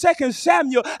 1st and 2nd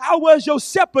Samuel, I was your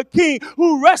shepherd king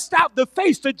who rushed out to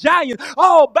face the giant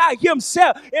all by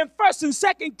himself. In 1st and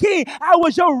 2nd King, I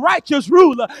was your righteous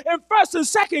ruler. In 1st and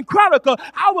 2nd Chronicle,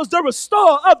 I was the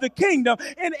restorer of the kingdom.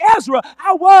 In Ezra,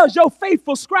 I was your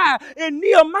faithful scribe. In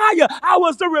Nehemiah, I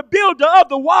was the rebuilder of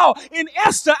the wall. In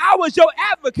Esther, I was your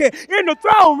advocate in the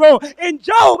throne room. In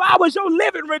Job, I was your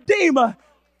living redeemer.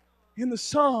 In the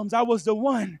Psalms, I was the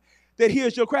one that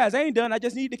hears your cries. I ain't done. I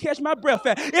just need to catch my breath.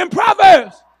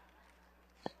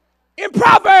 In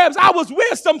Proverbs, I was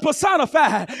wisdom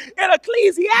personified. In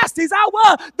Ecclesiastes, I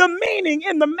was the meaning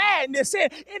in the madness.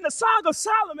 In the Song of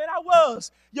Solomon, I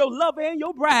was your lover and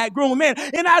your bridegroom. And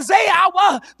in Isaiah, I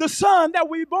was the son that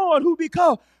we born who be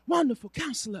called Wonderful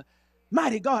Counselor,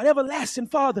 Mighty God, Everlasting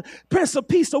Father, Prince of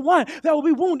Peace, the one that will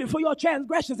be wounded for your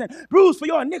transgressions and bruised for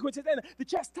your iniquities, and the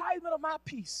chastisement of my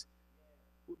peace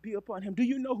will be upon him. Do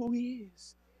you know who he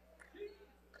is?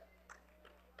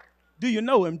 Do you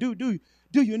know him? Do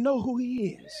you know who he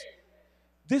is?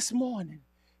 This morning,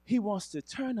 he wants to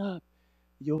turn up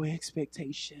your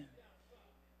expectation.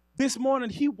 This morning,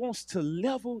 he wants to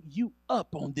level you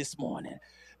up on this morning,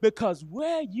 because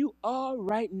where you are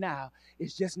right now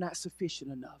is just not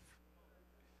sufficient enough.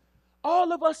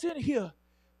 All of us in here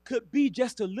could be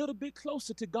just a little bit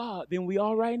closer to God than we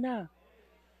are right now.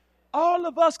 All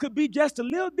of us could be just a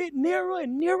little bit nearer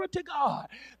and nearer to God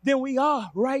than we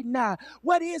are right now.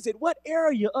 What is it? What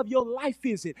area of your life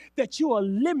is it that you are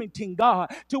limiting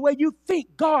God to where you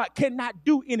think God cannot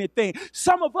do anything?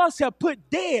 Some of us have put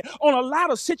dead on a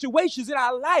lot of situations in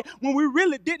our life when we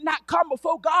really did not come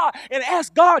before God and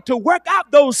ask God to work out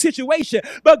those situations.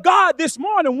 But God this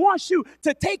morning wants you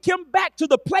to take him back to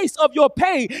the place of your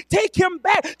pain. Take him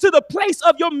back to the place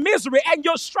of your misery and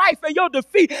your strife and your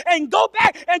defeat, and go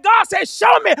back. And God said,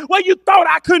 show me where you thought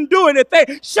I couldn't do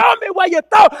anything. Show me where you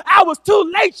thought I was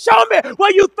too late. Show me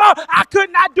where you thought I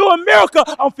could not do a miracle.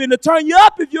 I'm finna turn you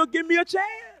up if you'll give me a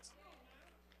chance.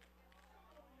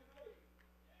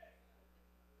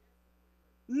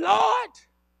 Lord,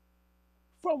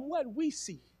 from what we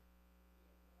see,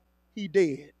 he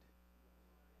dead.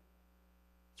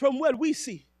 From what we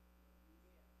see,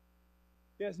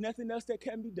 there's nothing else that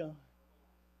can be done.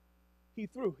 He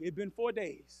threw. It's been 4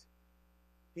 days.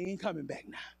 He ain't coming back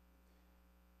now.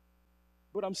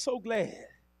 But I'm so glad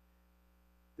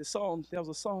there was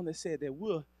a song that said that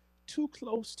we're too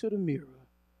close to the mirror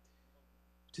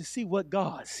to see what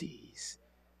God sees.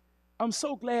 I'm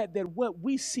so glad that what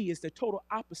we see is the total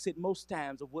opposite most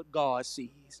times of what God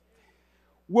sees.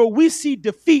 Where we see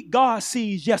defeat, God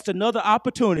sees just another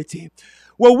opportunity.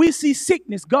 Where we see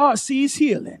sickness, God sees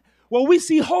healing. When we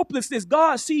see hopelessness,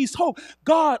 God sees hope.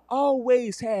 God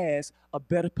always has a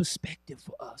better perspective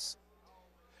for us.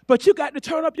 But you got to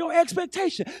turn up your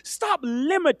expectation. Stop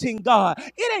limiting God.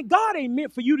 God ain't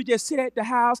meant for you to just sit at the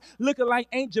house looking like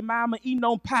Aunt Jemima eating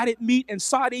on potted meat and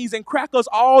sardines and crackers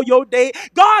all your day.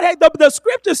 God had the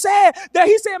scripture said that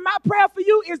he said, my prayer for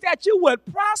you is that you would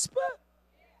prosper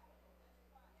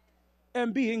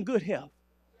and be in good health.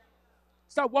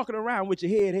 Stop walking around with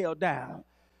your head held down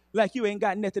like you ain't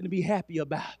got nothing to be happy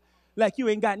about, like you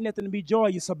ain't got nothing to be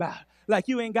joyous about, like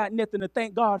you ain't got nothing to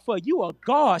thank God for. You are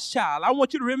God's child. I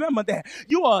want you to remember that.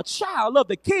 You are a child of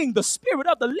the King. The Spirit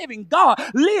of the living God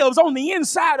lives on the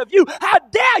inside of you. How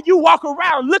dare you walk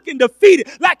around looking defeated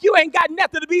like you ain't got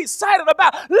nothing to be excited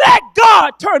about? Let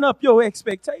God turn up your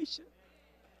expectation.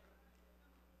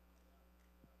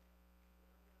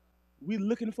 We're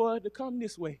looking for it to come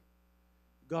this way.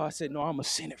 God said, no, I'm going to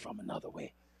send it from another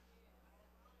way.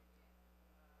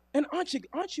 And aren't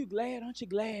you glad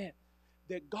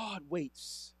that God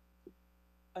waits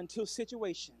until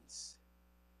situations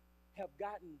have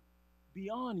gotten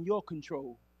beyond your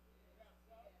control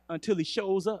until he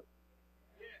shows up?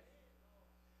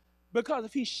 Because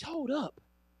if he showed up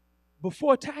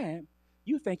before time,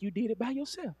 you think you did it by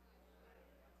yourself.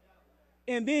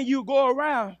 And then you go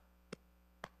around,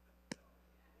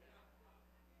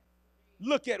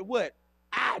 look at what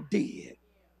I did.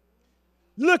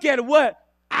 Look at what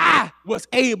I was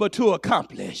able to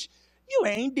accomplish. You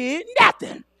ain't did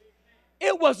nothing.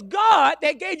 It was God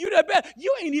that gave you the ability.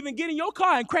 You ain't even get in your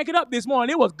car and crank it up this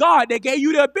morning. It was God that gave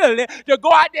you the ability to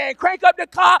go out there and crank up the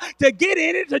car, to get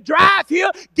in it, to drive here,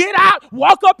 get out,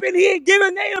 walk up in here and give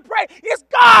a name to pray. It's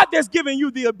God that's giving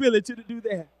you the ability to do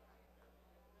that.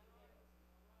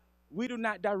 We do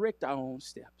not direct our own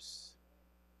steps.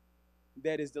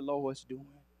 That is the Lord's doing.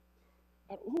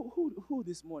 Who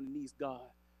this morning needs God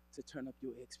to turn up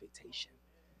your expectation?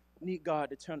 Need God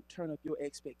to turn up your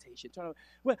expectation.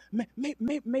 Well,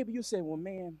 maybe you say, well,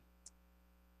 man,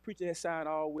 preacher, that sound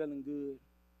all well and good.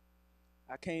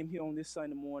 I came here on this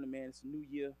Sunday morning, man. It's a new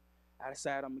year. I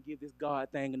decided I'm going to give this God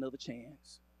thing another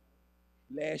chance.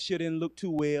 Last year didn't look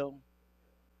too well.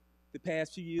 The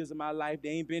past few years of my life, they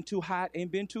ain't been too hot,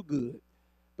 ain't been too good.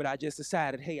 But I just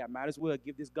decided, hey, I might as well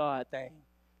give this God thing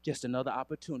just another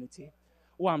opportunity.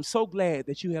 Well, I'm so glad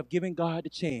that you have given God the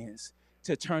chance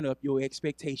to turn up your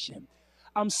expectation.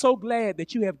 I'm so glad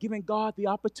that you have given God the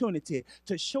opportunity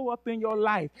to show up in your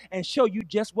life and show you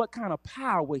just what kind of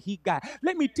power he got.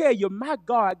 Let me tell you, my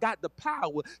God got the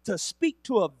power to speak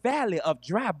to a valley of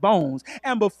dry bones.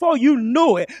 And before you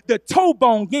knew it, the toe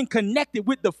bone getting connected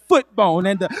with the foot bone,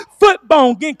 and the foot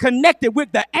bone getting connected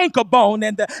with the ankle bone,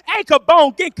 and the ankle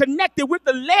bone getting connected with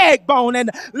the leg bone, and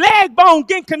the leg bone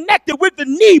getting connected with the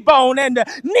knee bone, and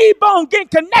the knee bone getting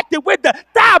connected with the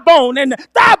thigh bone, and the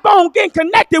thigh bone getting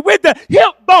connected with the hip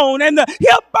bone, and the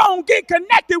hip bone get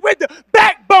connected with the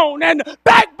backbone, and the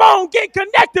backbone get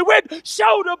connected with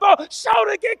shoulder bone,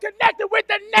 shoulder get connected with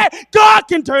the neck. God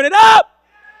can turn it up.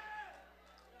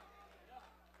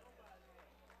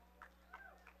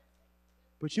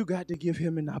 But you got to give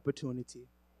him an opportunity.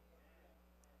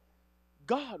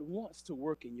 God wants to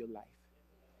work in your life.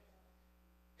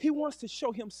 He wants to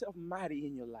show himself mighty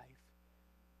in your life.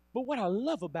 But what I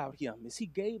love about him is he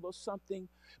gave us something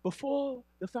before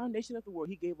the foundation of the world.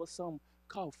 He gave us something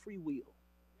called free will.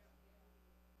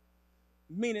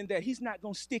 Meaning that he's not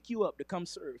going to stick you up to come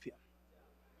serve him.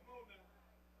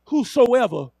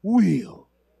 Whosoever will,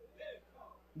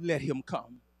 let him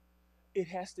come. It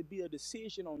has to be a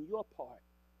decision on your part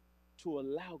to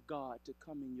allow God to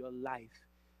come in your life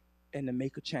and to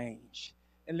make a change.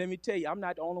 And let me tell you, I'm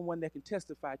not the only one that can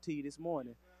testify to you this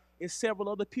morning. There's several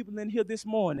other people in here this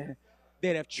morning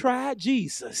that have tried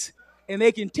Jesus, and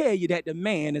they can tell you that the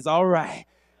man is all right.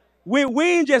 We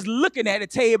ain't just looking at the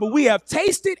table. We have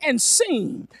tasted and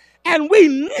seen, and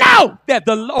we know that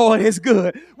the Lord is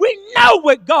good. We know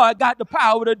what God got the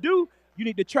power to do. You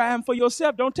need to try him for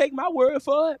yourself. Don't take my word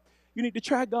for it. You need to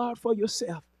try God for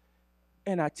yourself.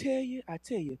 And I tell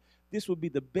you, this will be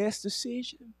the best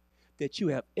decision that you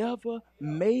have ever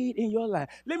made in your life.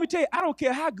 Let me tell you, I don't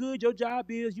care how good your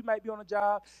job is. You might be on a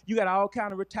job. You got all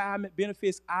kind of retirement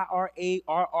benefits, IRA,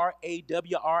 RRA,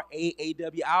 WRA,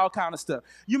 AW, all kind of stuff.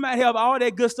 You might have all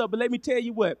that good stuff, but let me tell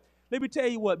you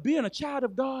what, being a child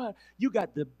of God, you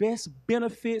got the best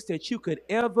benefits that you could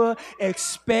ever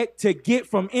expect to get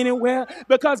from anywhere.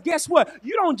 Because guess what?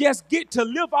 You don't just get to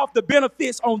live off the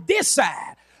benefits on this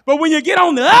side, but when you get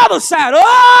on the other side,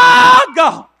 oh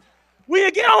God, when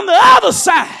you get on the other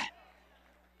side,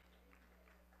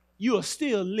 you are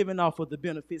still living off of the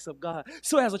benefits of God.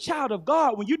 So as a child of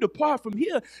God, when you depart from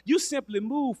here, you simply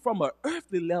move from an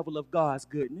earthly level of God's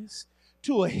goodness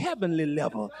to a heavenly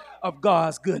level of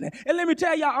God's goodness. And let me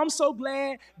tell y'all, I'm so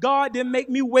glad God didn't make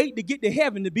me wait to get to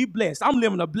heaven to be blessed. I'm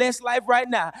living a blessed life right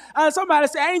now. Somebody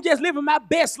say, I ain't just living my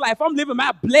best life. I'm living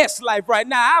my blessed life right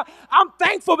now. I'm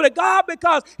thankful to God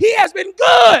because he has been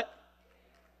good.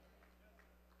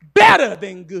 Better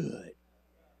than good.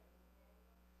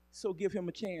 So give him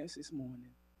a chance this morning.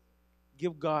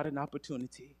 Give God an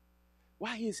opportunity.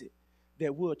 Why is it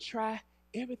that we'll try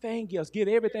everything else, give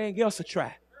everything else a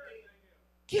try?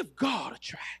 Give God a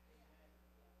try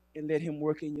and let him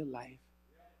work in your life.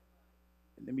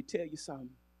 And let me tell you something.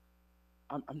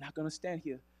 I'm not going to stand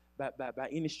here by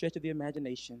any stretch of the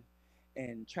imagination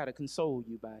and try to console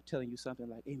you by telling you something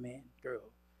like, amen, girl,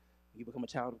 when you become a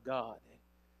child of God,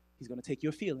 he's going to take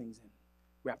your feelings and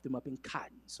wrap them up in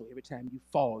cotton so every time you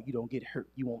fall, you don't get hurt,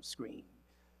 you won't scream.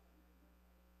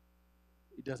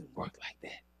 It doesn't work like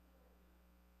that.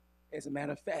 As a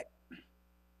matter of fact,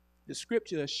 the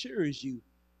scripture assures you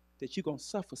that you're going to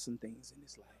suffer some things in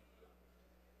this life.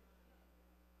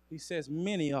 He says,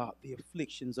 many are the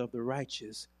afflictions of the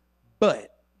righteous,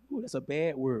 but, ooh, that's a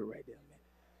bad word right there,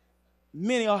 man.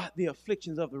 Many are the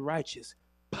afflictions of the righteous,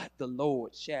 but the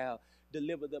Lord shall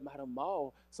deliver them out of them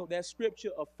all. So that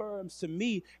scripture affirms to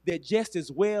me that just as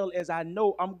well as I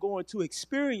know I'm going to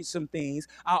experience some things,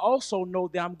 I also know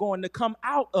that I'm going to come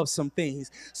out of some things.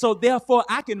 So therefore,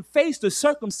 I can face the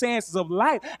circumstances of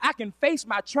life. I can face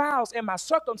my trials and my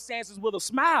circumstances with a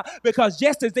smile, because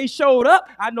just as they showed up,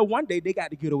 I know one day they got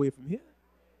to get away from here.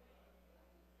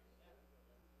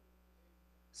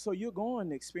 So you're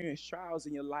going to experience trials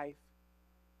in your life.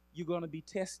 You're going to be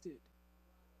tested.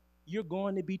 You're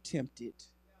going to be tempted.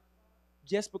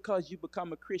 Just because you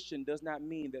become a Christian does not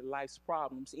mean that life's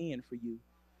problems end for you.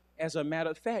 As a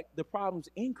matter of fact, the problems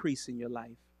increase in your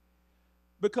life.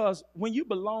 Because when you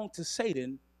belong to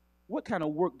Satan, what kind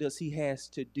of work does he has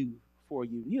to do for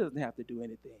you? He doesn't have to do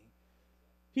anything.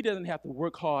 He doesn't have to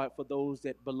work hard for those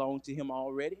that belong to him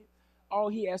already. All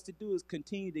he has to do is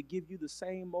continue to give you the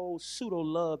same old pseudo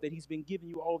love that he's been giving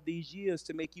you all these years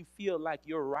to make you feel like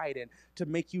you're right and to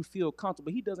make you feel comfortable.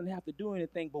 He doesn't have to do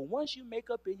anything. But once you make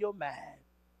up in your mind,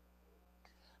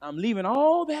 I'm leaving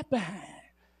all that behind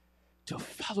to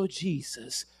follow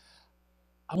Jesus,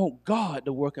 I want God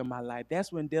to work in my life.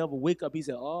 That's when devil wake up. He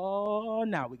said, oh,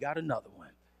 now we got another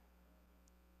one.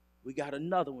 We got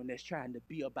another one that's trying to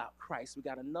be about Christ. We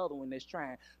got another one that's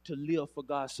trying to live for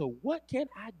God. So what can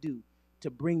I do to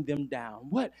bring them down?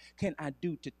 What can I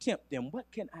do to tempt them? What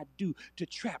can I do to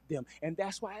trap them? And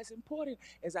that's why it's important,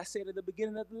 as I said at the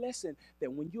beginning of the lesson,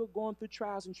 that when you're going through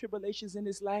trials and tribulations in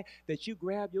this life, that you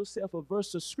grab yourself a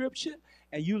verse of scripture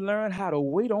and you learn how to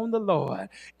wait on the Lord.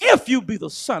 If you be the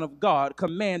Son of God,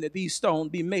 command that these stones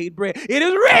be made bread. It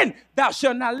is written, thou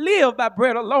shalt not live by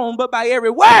bread alone, but by every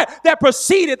word that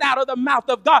proceedeth out of the mouth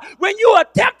of God. When you are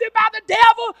tempted by the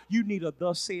devil, you need a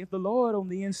thus saith the Lord on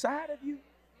the inside of you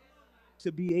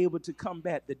to be able to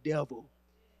combat the devil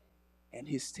and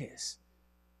his tests.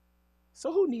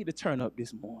 So who need to turn up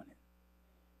this morning?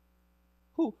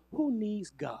 Who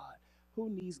needs God? Who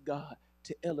needs God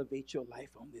to elevate your life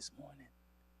on this morning?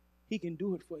 He can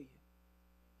do it for you.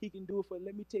 He can do it for you.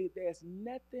 Let me tell you, there's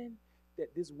nothing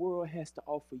that this world has to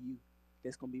offer you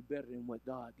that's going to be better than what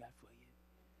God got for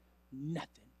you.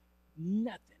 Nothing.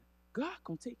 Nothing. God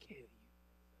going to take care of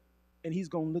you. And he's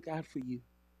going to look out for you.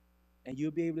 And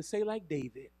you'll be able to say like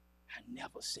David, I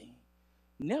never seen.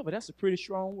 Never, that's a pretty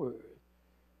strong word.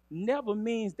 Never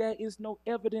means there is no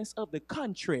evidence of the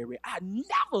contrary. I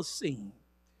never seen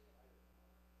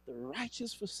the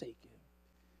righteous forsaken,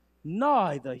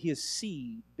 neither his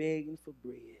seed begging for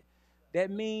bread. That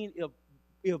means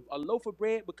if a loaf of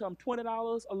bread become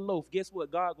 $20 a loaf, guess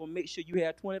what? God gonna make sure you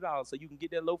have $20 so you can get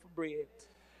that loaf of bread.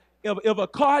 If a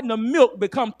carton of milk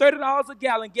become $30 a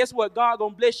gallon, guess what? God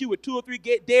gonna bless you with 2 or 3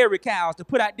 dairy cows to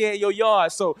put out there in your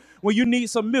yard. So when you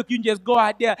need some milk, you can just go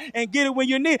out there and get it when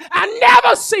you need. I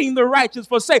never seen the righteous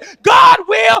forsake. God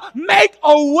will make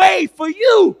a way for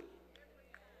you.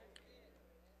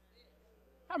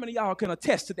 How many of y'all can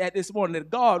attest to that this morning,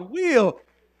 that God will?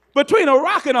 Between a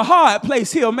rock and a hard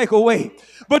place, he'll make a way.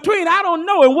 Between I don't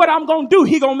know and what I'm going to do,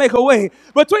 he going to make a way.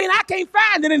 Between I can't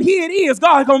find it and here it is,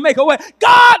 God's going to make a way.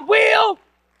 God will.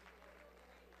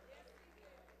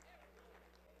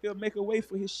 He'll make a way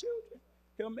for his children.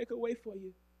 He'll make a way for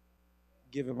you.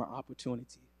 Give him an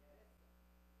opportunity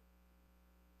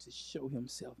to show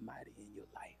himself mighty in your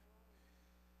life.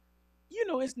 You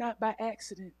know it's not by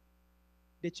accident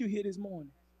that you're here this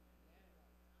morning.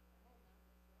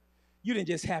 You didn't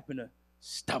just happen to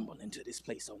stumble into this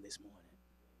place on this morning.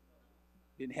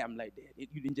 Didn't happen like that.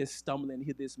 You didn't just stumble in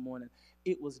here this morning.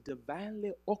 It was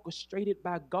divinely orchestrated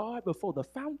by God before the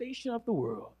foundation of the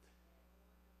world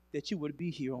that you would be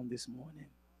here on this morning,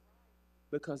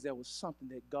 because there was something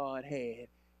that God had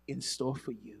in store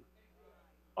for you.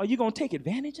 Are you going to take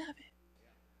advantage of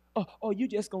it? Or you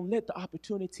just going to let the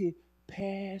opportunity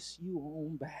pass you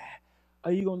on by?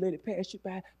 Are you going to let it pass you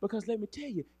by? Because let me tell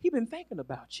you, He's been thinking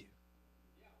about you.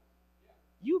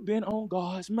 You've been on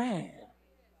God's mind.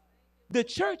 The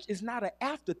church is not an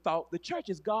afterthought. The church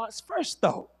is God's first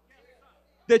thought.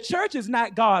 The church is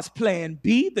not God's plan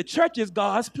B. The church is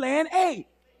God's plan A.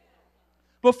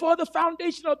 Before the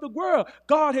foundation of the world,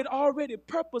 God had already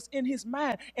purposed in His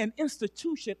mind an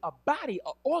institution, a body,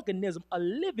 an organism, a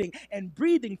living and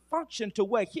breathing function to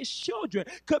where His children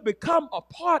could become a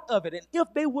part of it. And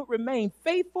if they would remain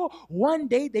faithful, one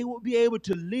day they would be able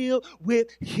to live with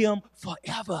Him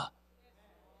forever.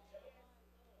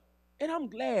 And I'm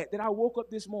glad that I woke up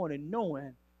this morning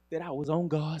knowing that I was on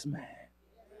God's mind.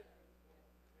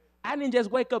 I didn't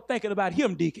just wake up thinking about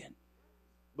Him, deacon,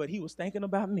 but He was thinking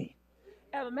about me.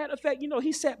 As a matter of fact,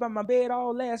 He sat by my bed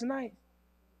all last night.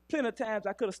 Plenty of times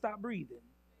I could have stopped breathing.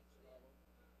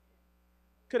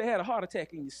 Could have had a heart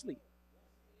attack in your sleep.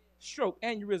 Stroke,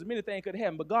 aneurysm, anything could have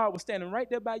happened. But God was standing right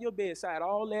there by your bedside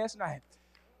all last night.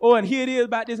 Oh, and here it is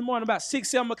about this morning, about 6,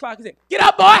 7 o'clock. He said, "Get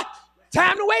up, boy.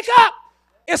 Time to wake up.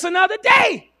 It's another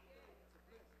day."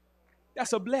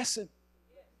 That's a blessing.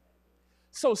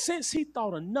 So since He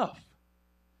thought enough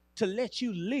to let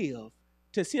you live,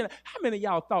 to see, how many of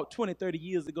y'all thought 20, 30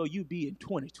 years ago you'd be in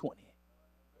 2020?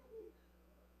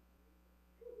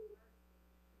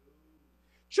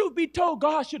 Truth be told,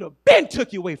 God should have been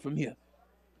took you away from here.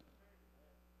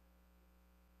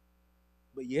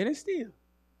 But yet and still,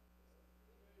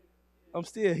 I'm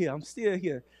still here. I'm still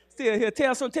here. Still here.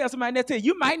 Tell somebody next to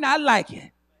you might not like it,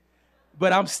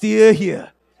 but I'm still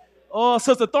here. Oh,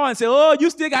 Sister Thorne said, "Oh, you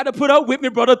still got to put up with me,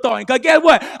 Brother Thorne, because guess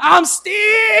what? I'm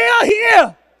still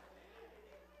here."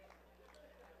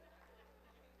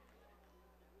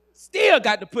 Still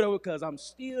got to put up with, because I'm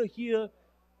still here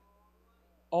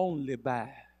only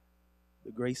by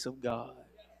the grace of God.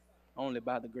 Only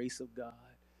by the grace of God.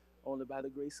 Only by the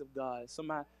grace of God. So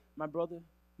my brother,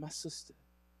 my sister,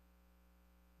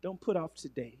 don't put off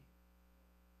today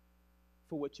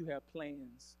for what you have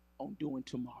plans on doing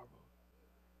tomorrow.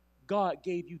 God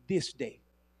gave you this day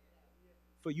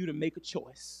for you to make a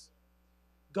choice.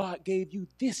 God gave you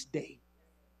this day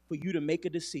for you to make a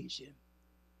decision.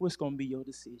 What's going to be your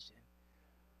decision?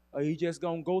 Are you just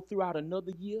going to go throughout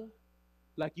another year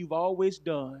like you've always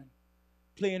done,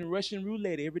 playing Russian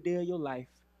roulette every day of your life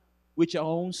with your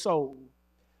own soul,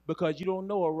 because you don't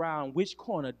know around which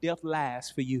corner death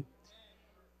lies for you?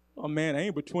 Oh, man, I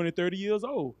ain't but 20, 30 years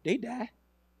old. They die.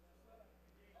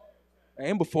 I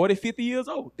ain't but 40, 50 years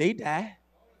old. They die.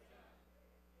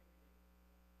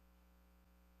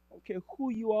 I don't care who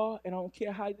you are, and I don't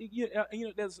care how.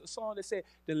 There's a song that said,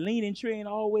 "The leaning tree ain't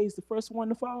always the first one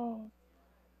to fall."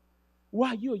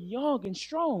 While you're young and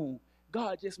strong,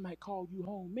 God just might call you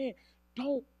home. Man,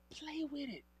 don't play with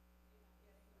it.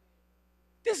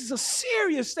 This is a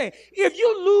serious thing. If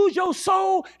you lose your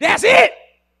soul, that's it.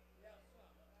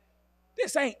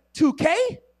 This ain't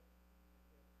 2K.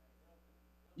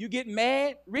 You get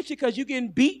mad, Richie, because you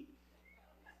getting beat.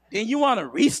 Then you want to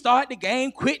restart the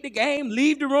game, quit the game,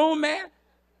 leave the room, man.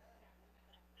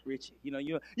 Richie,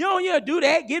 you don't do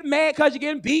that. Get mad because you're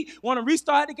getting beat. Want to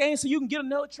restart the game so you can get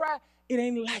another try. It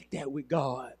ain't like that with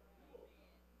God.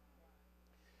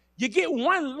 You get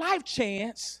one life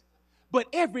chance, but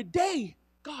every day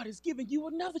God is giving you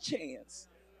another chance.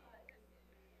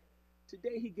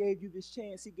 Today He gave you this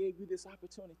chance. He gave you this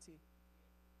opportunity.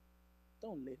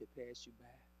 Don't let it pass you by.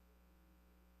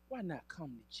 Why not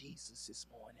come to Jesus this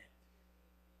morning?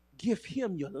 Give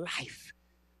Him your life.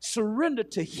 Surrender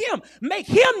to Him. Make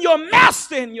Him your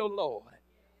master and your Lord.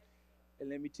 And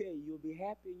let me tell you, you'll be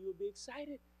happy and you'll be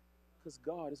excited, because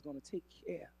God is going to take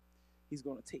care. He's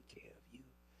going to take care of you.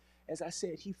 As I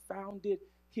said, He founded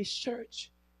His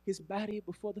church, His body,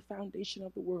 before the foundation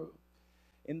of the world.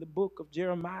 In the book of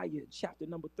Jeremiah, chapter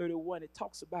number 31, it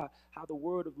talks about how the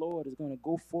word of the Lord is going to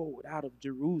go forward out of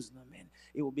Jerusalem, and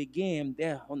it will begin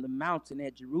there on the mountain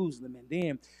at Jerusalem. And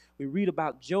then we read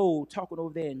about Joel talking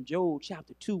over there in Joel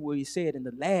chapter 2, where he said, "In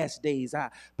the last days I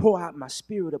pour out my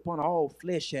spirit upon all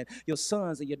flesh, and your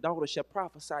sons and your daughters shall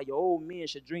prophesy, your old men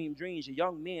shall dream dreams, your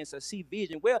young men shall see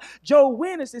vision." Well, Joel,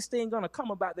 when is this thing going to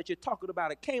come about that you're talking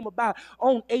about? It came about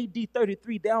on AD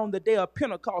 33, down the day of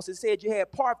Pentecost. It said you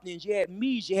had Parthians, you had Medes,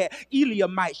 Medes, you had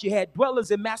Elamites, you had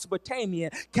dwellers in Mesopotamia,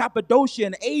 Cappadocia,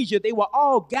 and Asia. They were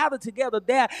all gathered together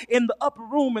there in the upper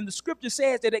room. And the scripture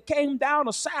says that it came down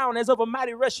a sound as of a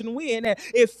mighty rushing wind, and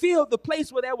it filled the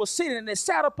place where they were sitting, and it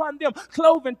sat upon them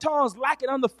cloven tongues like it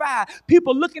under fire.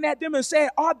 People looking at them and said,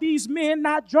 are these men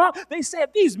not drunk? They said,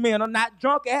 these men are not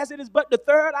drunk, as it is but the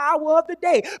third hour of the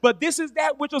day. But this is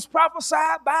that which was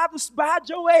prophesied by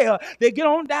Joel. They get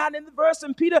on down in the verse,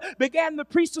 and Peter began to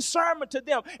preach the sermon to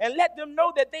them and let them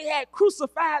know that they had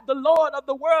crucified the Lord of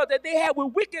the world, that they had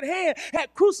with wicked hand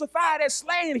had crucified and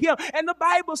slain him. And the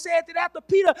Bible said that after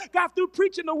Peter got through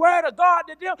preaching the word of God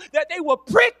to them, that they were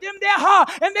pricked in their heart,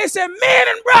 and they said, men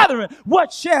and brethren,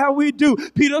 what shall we do?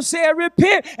 Peter said,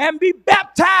 repent and be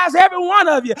baptized, every one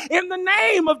of you, in the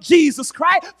name of Jesus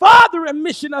Christ for the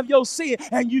remission of your sin,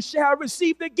 and you shall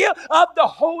receive the gift of the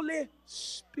Holy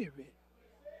Spirit.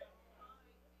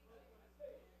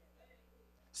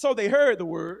 So they heard the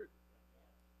word.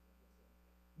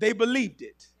 They believed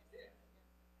it.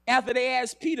 After they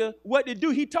asked Peter what to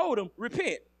do, he told them,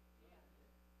 repent.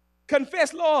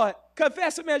 Confess, Lord,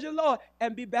 confess him as your Lord,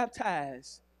 and be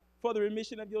baptized for the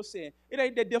remission of your sin. It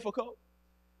ain't that difficult.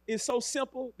 It's so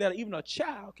simple that even a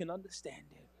child can understand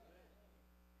it.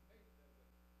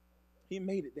 He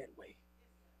made it that way.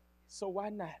 So why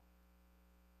not?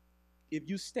 If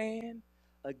you stand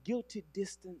a guilty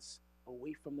distance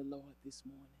away from the Lord this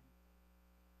morning,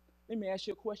 let me ask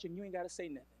you a question. You ain't got to say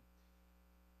nothing.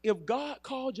 If God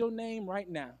called your name right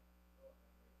now,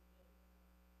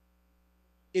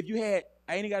 if you had,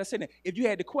 I ain't got to say that. If you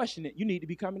had to question it, you need to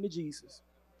be coming to Jesus.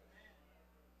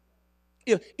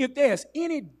 If there's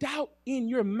any doubt in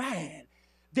your mind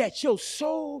that your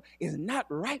soul is not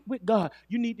right with God,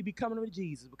 you need to be coming to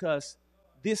Jesus, because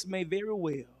this may very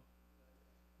well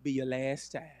be your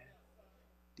last time.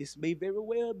 This may very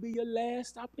well be your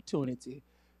last opportunity.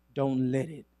 Don't let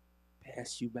it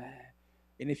pass you by.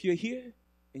 And if you're here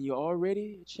and you're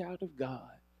already a child of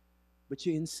God, but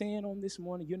you're in sin on this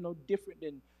morning, you're no different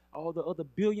than all the other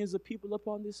billions of people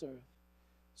upon this earth.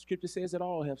 Scripture says that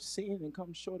all have sinned and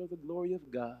come short of the glory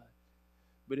of God.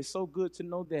 But it's so good to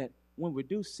know that when we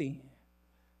do sin,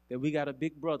 that we got a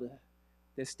big brother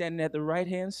that's standing at the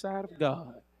right-hand side of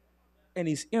God, and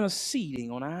he's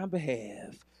interceding on our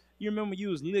behalf. You remember when you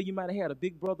was little, you might have had a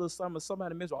big brother or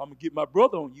somebody mentioned, I'm going to get my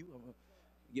brother on you. I'm going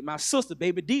to get my sister,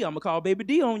 Baby D. I'm going to call Baby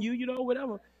D on you,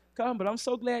 whatever. Come, but I'm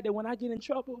so glad that when I get in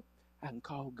trouble, I can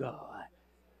call God.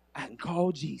 I can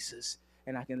call Jesus,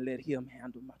 and I can let him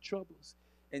handle my troubles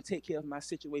and take care of my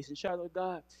situation. Child of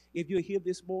God, if you're here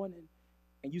this morning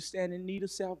and you stand in need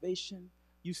of salvation,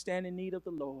 you stand in need of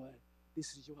the Lord,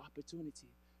 this is your opportunity.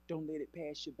 Don't let it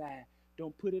pass you by.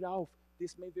 Don't put it off.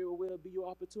 This may very well be your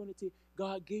opportunity.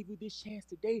 God gave you this chance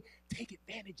today. Take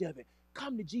advantage of it.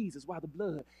 Come to Jesus while the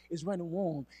blood is running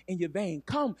warm in your vein.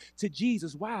 Come to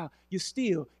Jesus while you're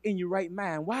still in your right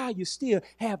mind, while you still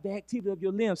have the activity of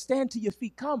your limbs. Stand to your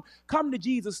feet. Come to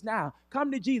Jesus now.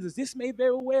 Come to Jesus. This may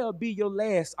very well be your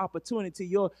last opportunity,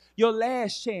 your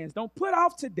last chance. Don't put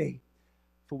off today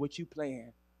for what you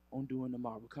plan on doing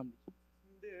tomorrow. Come.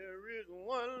 There is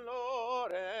one